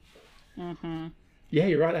 Mm-hmm. Yeah,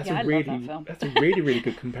 you're right. That's I a love that film. That's a really, really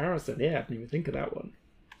good comparison. Yeah, I didn't even think of that one.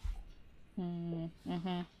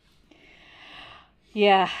 Mm-hmm.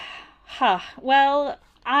 Yeah. Well,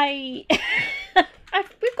 we've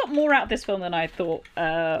got more out of this film than I thought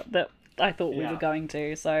we were going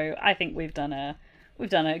to. So I think we've done a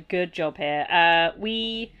good job here.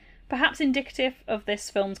 We perhaps indicative of this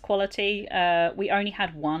film's quality. We only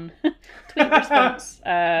had one tweet response.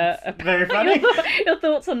 Very funny. Your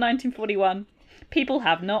thoughts on 1941. People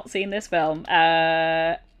have not seen this film.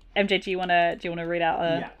 MJ, do you want to read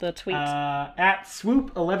out the tweet? At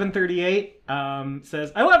Swoop1138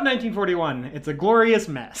 says, "I love 1941. It's a glorious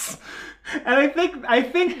mess." And I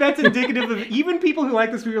think that's indicative of even people who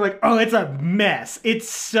like this movie are like, "Oh, it's a mess. It's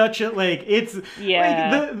such a the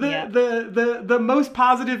most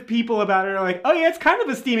positive people about it are like, "Oh yeah, it's kind of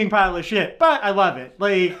a steaming pile of shit, but I love it."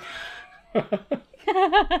 Like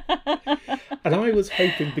And I was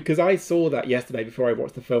hoping, because I saw that yesterday before I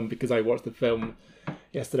watched the film, because I watched the film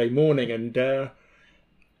yesterday morning, and I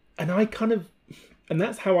kind of, and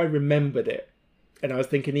that's how I remembered it. And I was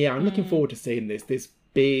thinking, yeah, I'm looking forward to seeing this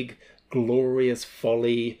big, glorious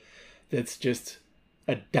folly that's just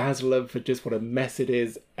a dazzler for just what a mess it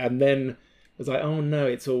is. And then I was like, oh no,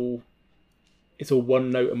 it's all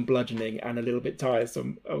one note and bludgeoning and a little bit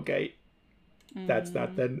tiresome. Okay, that's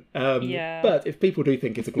that then. But if people do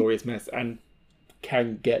think it's a glorious mess and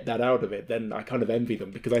can get that out of it, then I kind of envy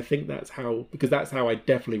them, because I think that's how I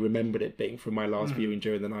definitely remembered it being from my last viewing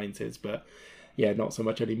during the 90s. But yeah, not so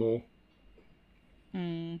much anymore.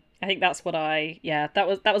 I think that's what that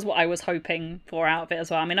was what I was hoping for out of it as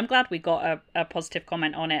well. I mean, I'm glad we got a positive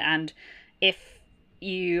comment on it, and if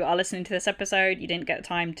you are listening to this episode, you didn't get the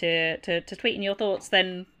time to tweet in your thoughts,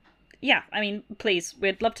 then yeah, I mean, please,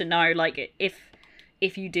 we'd love to know, like,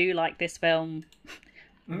 if you do like this film,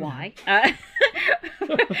 why?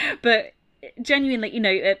 But genuinely, you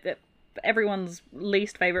know, everyone's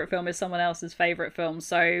least favorite film is someone else's favorite film.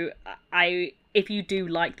 So if you do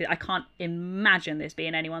like it, I can't imagine this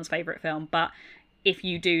being anyone's favorite film. But if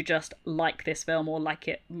you do just like this film or like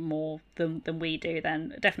it more than we do,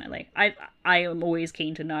 then definitely, I am always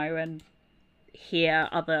keen to know and hear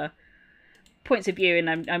other points of view.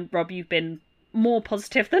 And Rob, you've been more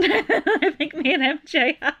positive than I think me and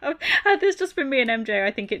MJ have. Had this just been me and MJ, I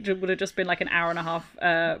think it would have just been like an hour and a half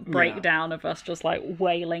breakdown of us just like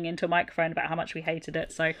wailing into a microphone about how much we hated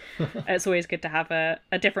it. So it's always good to have a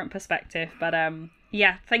different perspective. But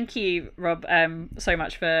yeah, thank you, Rob, so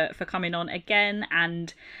much for coming on again.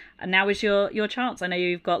 And now is your chance. I know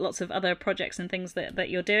you've got lots of other projects and things that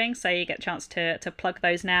you're doing, so you get a chance to plug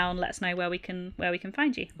those now and let us know where we can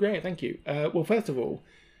find you. Great, thank you. Well, first of all,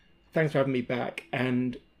 thanks for having me back.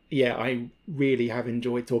 And yeah, I really have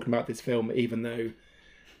enjoyed talking about this film, even though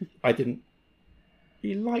I didn't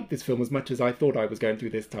really like this film as much as I thought I was going to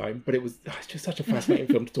this time. But it's just such a fascinating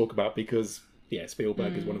film to talk about, because yeah,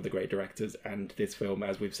 Spielberg is one of the great directors, and this film,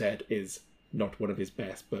 as we've said, is not one of his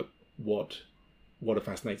best, but what a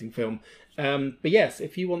fascinating film. But yes,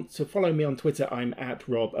 if you want to follow me on Twitter, I'm at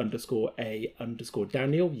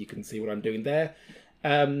Rob_A_Daniel. You can see what I'm doing there.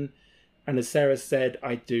 And as Sarah said,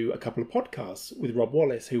 I do a couple of podcasts with Rob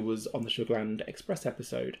Wallace, who was on the Sugarland Express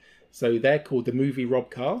episode. So they're called the Movie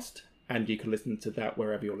Robcast, and you can listen to that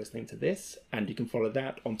wherever you're listening to this. And you can follow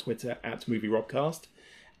that on Twitter at Movie Robcast.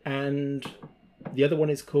 And the other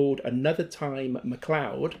one is called Another Time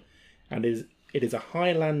McLeod, and it is a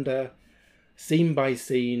Highlander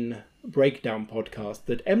scene-by-scene breakdown podcast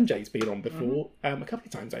that MJ's been on before, a couple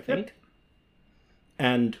of times, I think,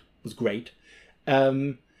 and was great.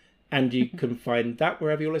 And you can find that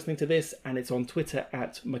wherever you're listening to this, and it's on Twitter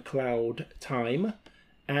at McLeodTime.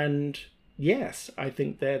 And yes, I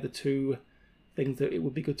think they're the two things that it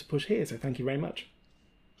would be good to push here, so thank you very much.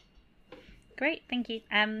 Great, thank you.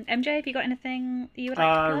 MJ, have you got anything that you would like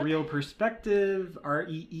to plug? Real Perspective,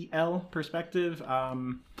 REEL Perspective. By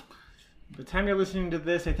the time you're listening to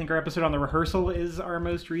this, I think our episode on The Rehearsal is our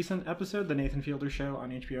most recent episode, The Nathan Fielder Show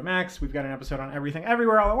on HBO Max. We've got an episode on Everything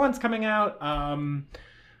Everywhere All at Once coming out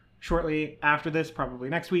shortly after this, probably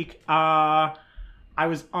next week. I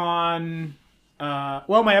was on,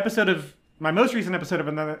 my most recent episode of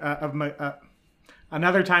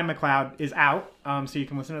Another Time McLeod is out, so you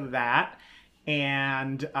can listen to that.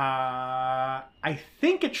 And I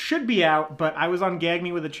think it should be out, but I was on Gag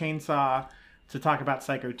Me with a Chainsaw to talk about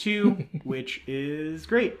Psycho 2, which is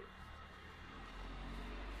great.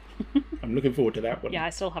 I'm looking forward to that one. Yeah,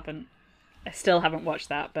 I still haven't watched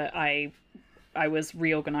that, but I was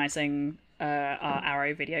reorganizing our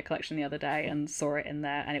Arrow video collection the other day and saw it in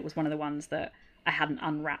there, and it was one of the ones that I hadn't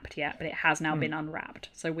unwrapped yet, but it has now been unwrapped.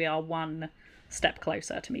 So we are one step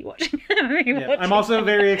closer to me watching. I'm also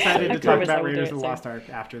very excited to talk about I will Raiders do of it the Lost Ark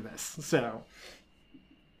after this. So,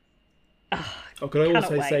 can I cannot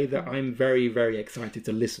also say wait. that I'm very, very excited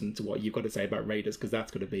to listen to what you've got to say about Raiders, because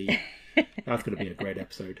that's going to be a great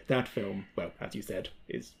episode. That film, well, as you said,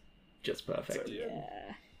 is just perfect.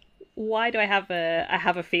 Why do I have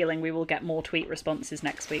a feeling we will get more tweet responses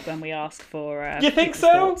next week when we ask for You think people's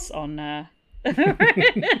so? thoughts on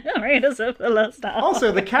Raiders of the Lost Ark.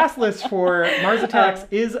 also, the cast list for Mars Attacks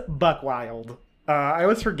is buck wild. I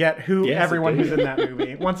always forget everyone who's in that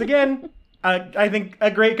movie. Once again, I think a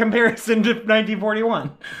great comparison to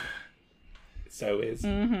 1941. So is.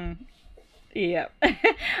 Yeah.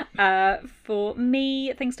 For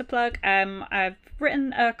me, things to plug. I've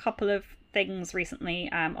written a couple of things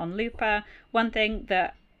recently on Looper. One thing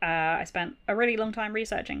that I spent a really long time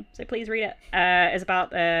researching, so please read it, is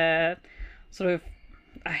about sort of,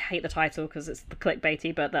 I hate the title because it's the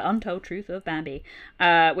clickbaity, but The Untold Truth of Bambi,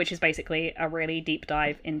 which is basically a really deep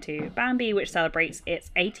dive into Bambi, which celebrates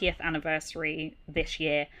its 80th anniversary this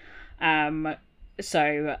year.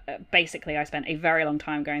 So basically I spent a very long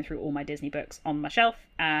time going through all my Disney books on my shelf,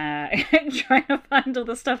 trying to find all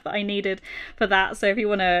the stuff that I needed for that. So if you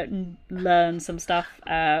want to learn some stuff,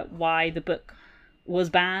 why the book was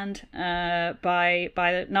banned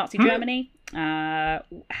by Nazi Germany,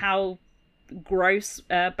 how gross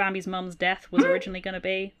Bambi's mum's death was originally going to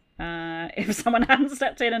be, if someone hadn't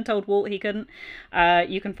stepped in and told Walt he couldn't,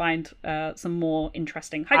 you can find some more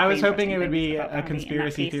interesting. I was hoping it would be a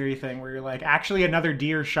conspiracy theory thing where you're like, actually another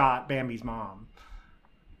deer shot Bambi's mom.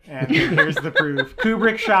 And here's the proof.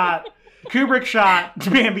 Kubrick shot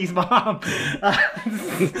Bambi's mom.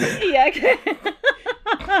 Yeah.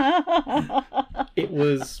 It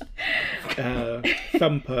was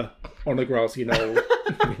Thumper on a grassy knoll.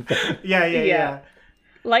 Yeah.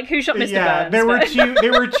 Like Who Shot Mr. Yeah, Burns?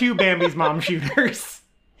 there were two Bambi's mom shooters.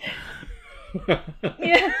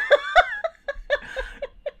 Yeah.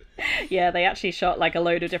 Yeah, they actually shot like a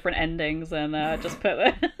load of different endings and just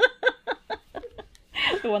put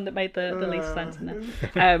the one that made the least sense in there.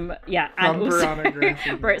 Yeah, and Thumper also on a grassy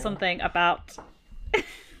knoll. wrote something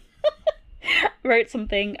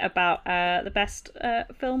about the best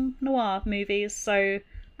film noir movies. So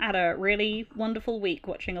I had a really wonderful week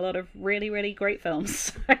watching a lot of really, really great films.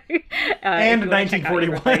 So, And if you wanna check out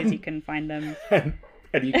either of 1941. those, you can find them.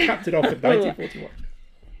 And you capped it off at 1941.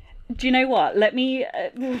 Do you know what? Let me.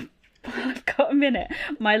 I've got a minute.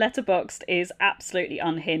 My Letterboxd is absolutely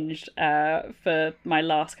unhinged for my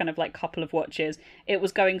last kind of like couple of watches. It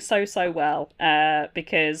was going so well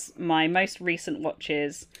because my most recent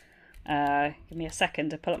watches. Give me a second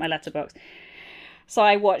to pull up my Letterboxd. So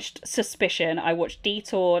I watched Suspicion, I watched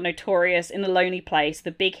Detour, Notorious, In the Lonely Place,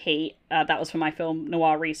 The Big Heat. That was for my film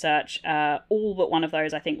noir research. All but one of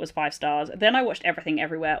those I think was 5 stars. Then I watched Everything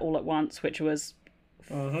Everywhere All at Once, which was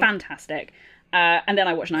fantastic. And then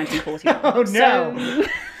I watched 1941. Oh no! So,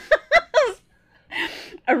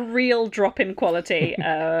 a real drop in quality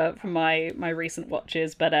from my recent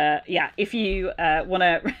watches. But yeah, if you want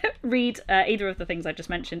to read either of the things I just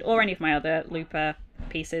mentioned or any of my other Looper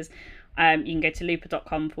pieces, you can go to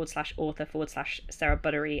looper.com/author/Sarah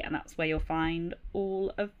Buttery, and that's where you'll find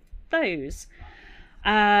all of those.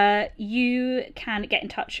 You can get in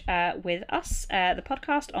touch with us, the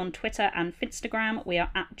podcast, on Twitter and Finstagram. We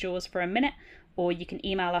are at Jaws for a Minute, or you can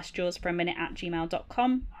email us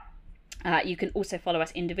jawsforaminute@gmail.com. You can also follow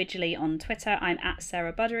us individually on Twitter. I'm at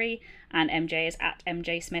Sarah Buddery and MJ is at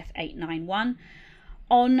MJSmith891.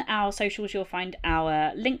 On our socials, you'll find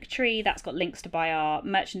our link tree. That's got links to buy our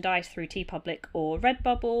merchandise through TeePublic or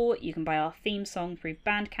Redbubble. You can buy our theme song through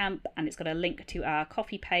Bandcamp, and it's got a link to our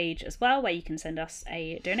Ko-fi page as well, where you can send us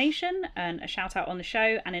a donation and a shout out on the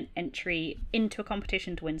show and an entry into a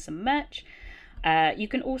competition to win some merch. You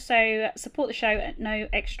can also support the show at no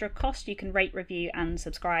extra cost. You can rate, review, and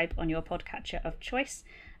subscribe on your podcatcher of choice,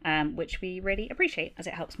 which we really appreciate as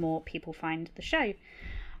it helps more people find the show.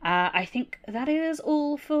 I think that is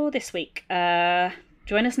all for this week.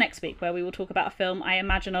 Join us next week where we will talk about a film I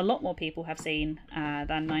imagine a lot more people have seen than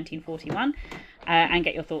 1941 and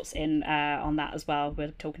get your thoughts in on that as well. We're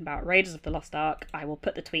talking about Raiders of the Lost Ark. I will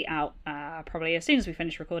put the tweet out probably as soon as we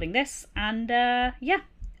finish recording this. And yeah,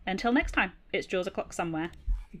 until next time, it's Jaws O'Clock Somewhere.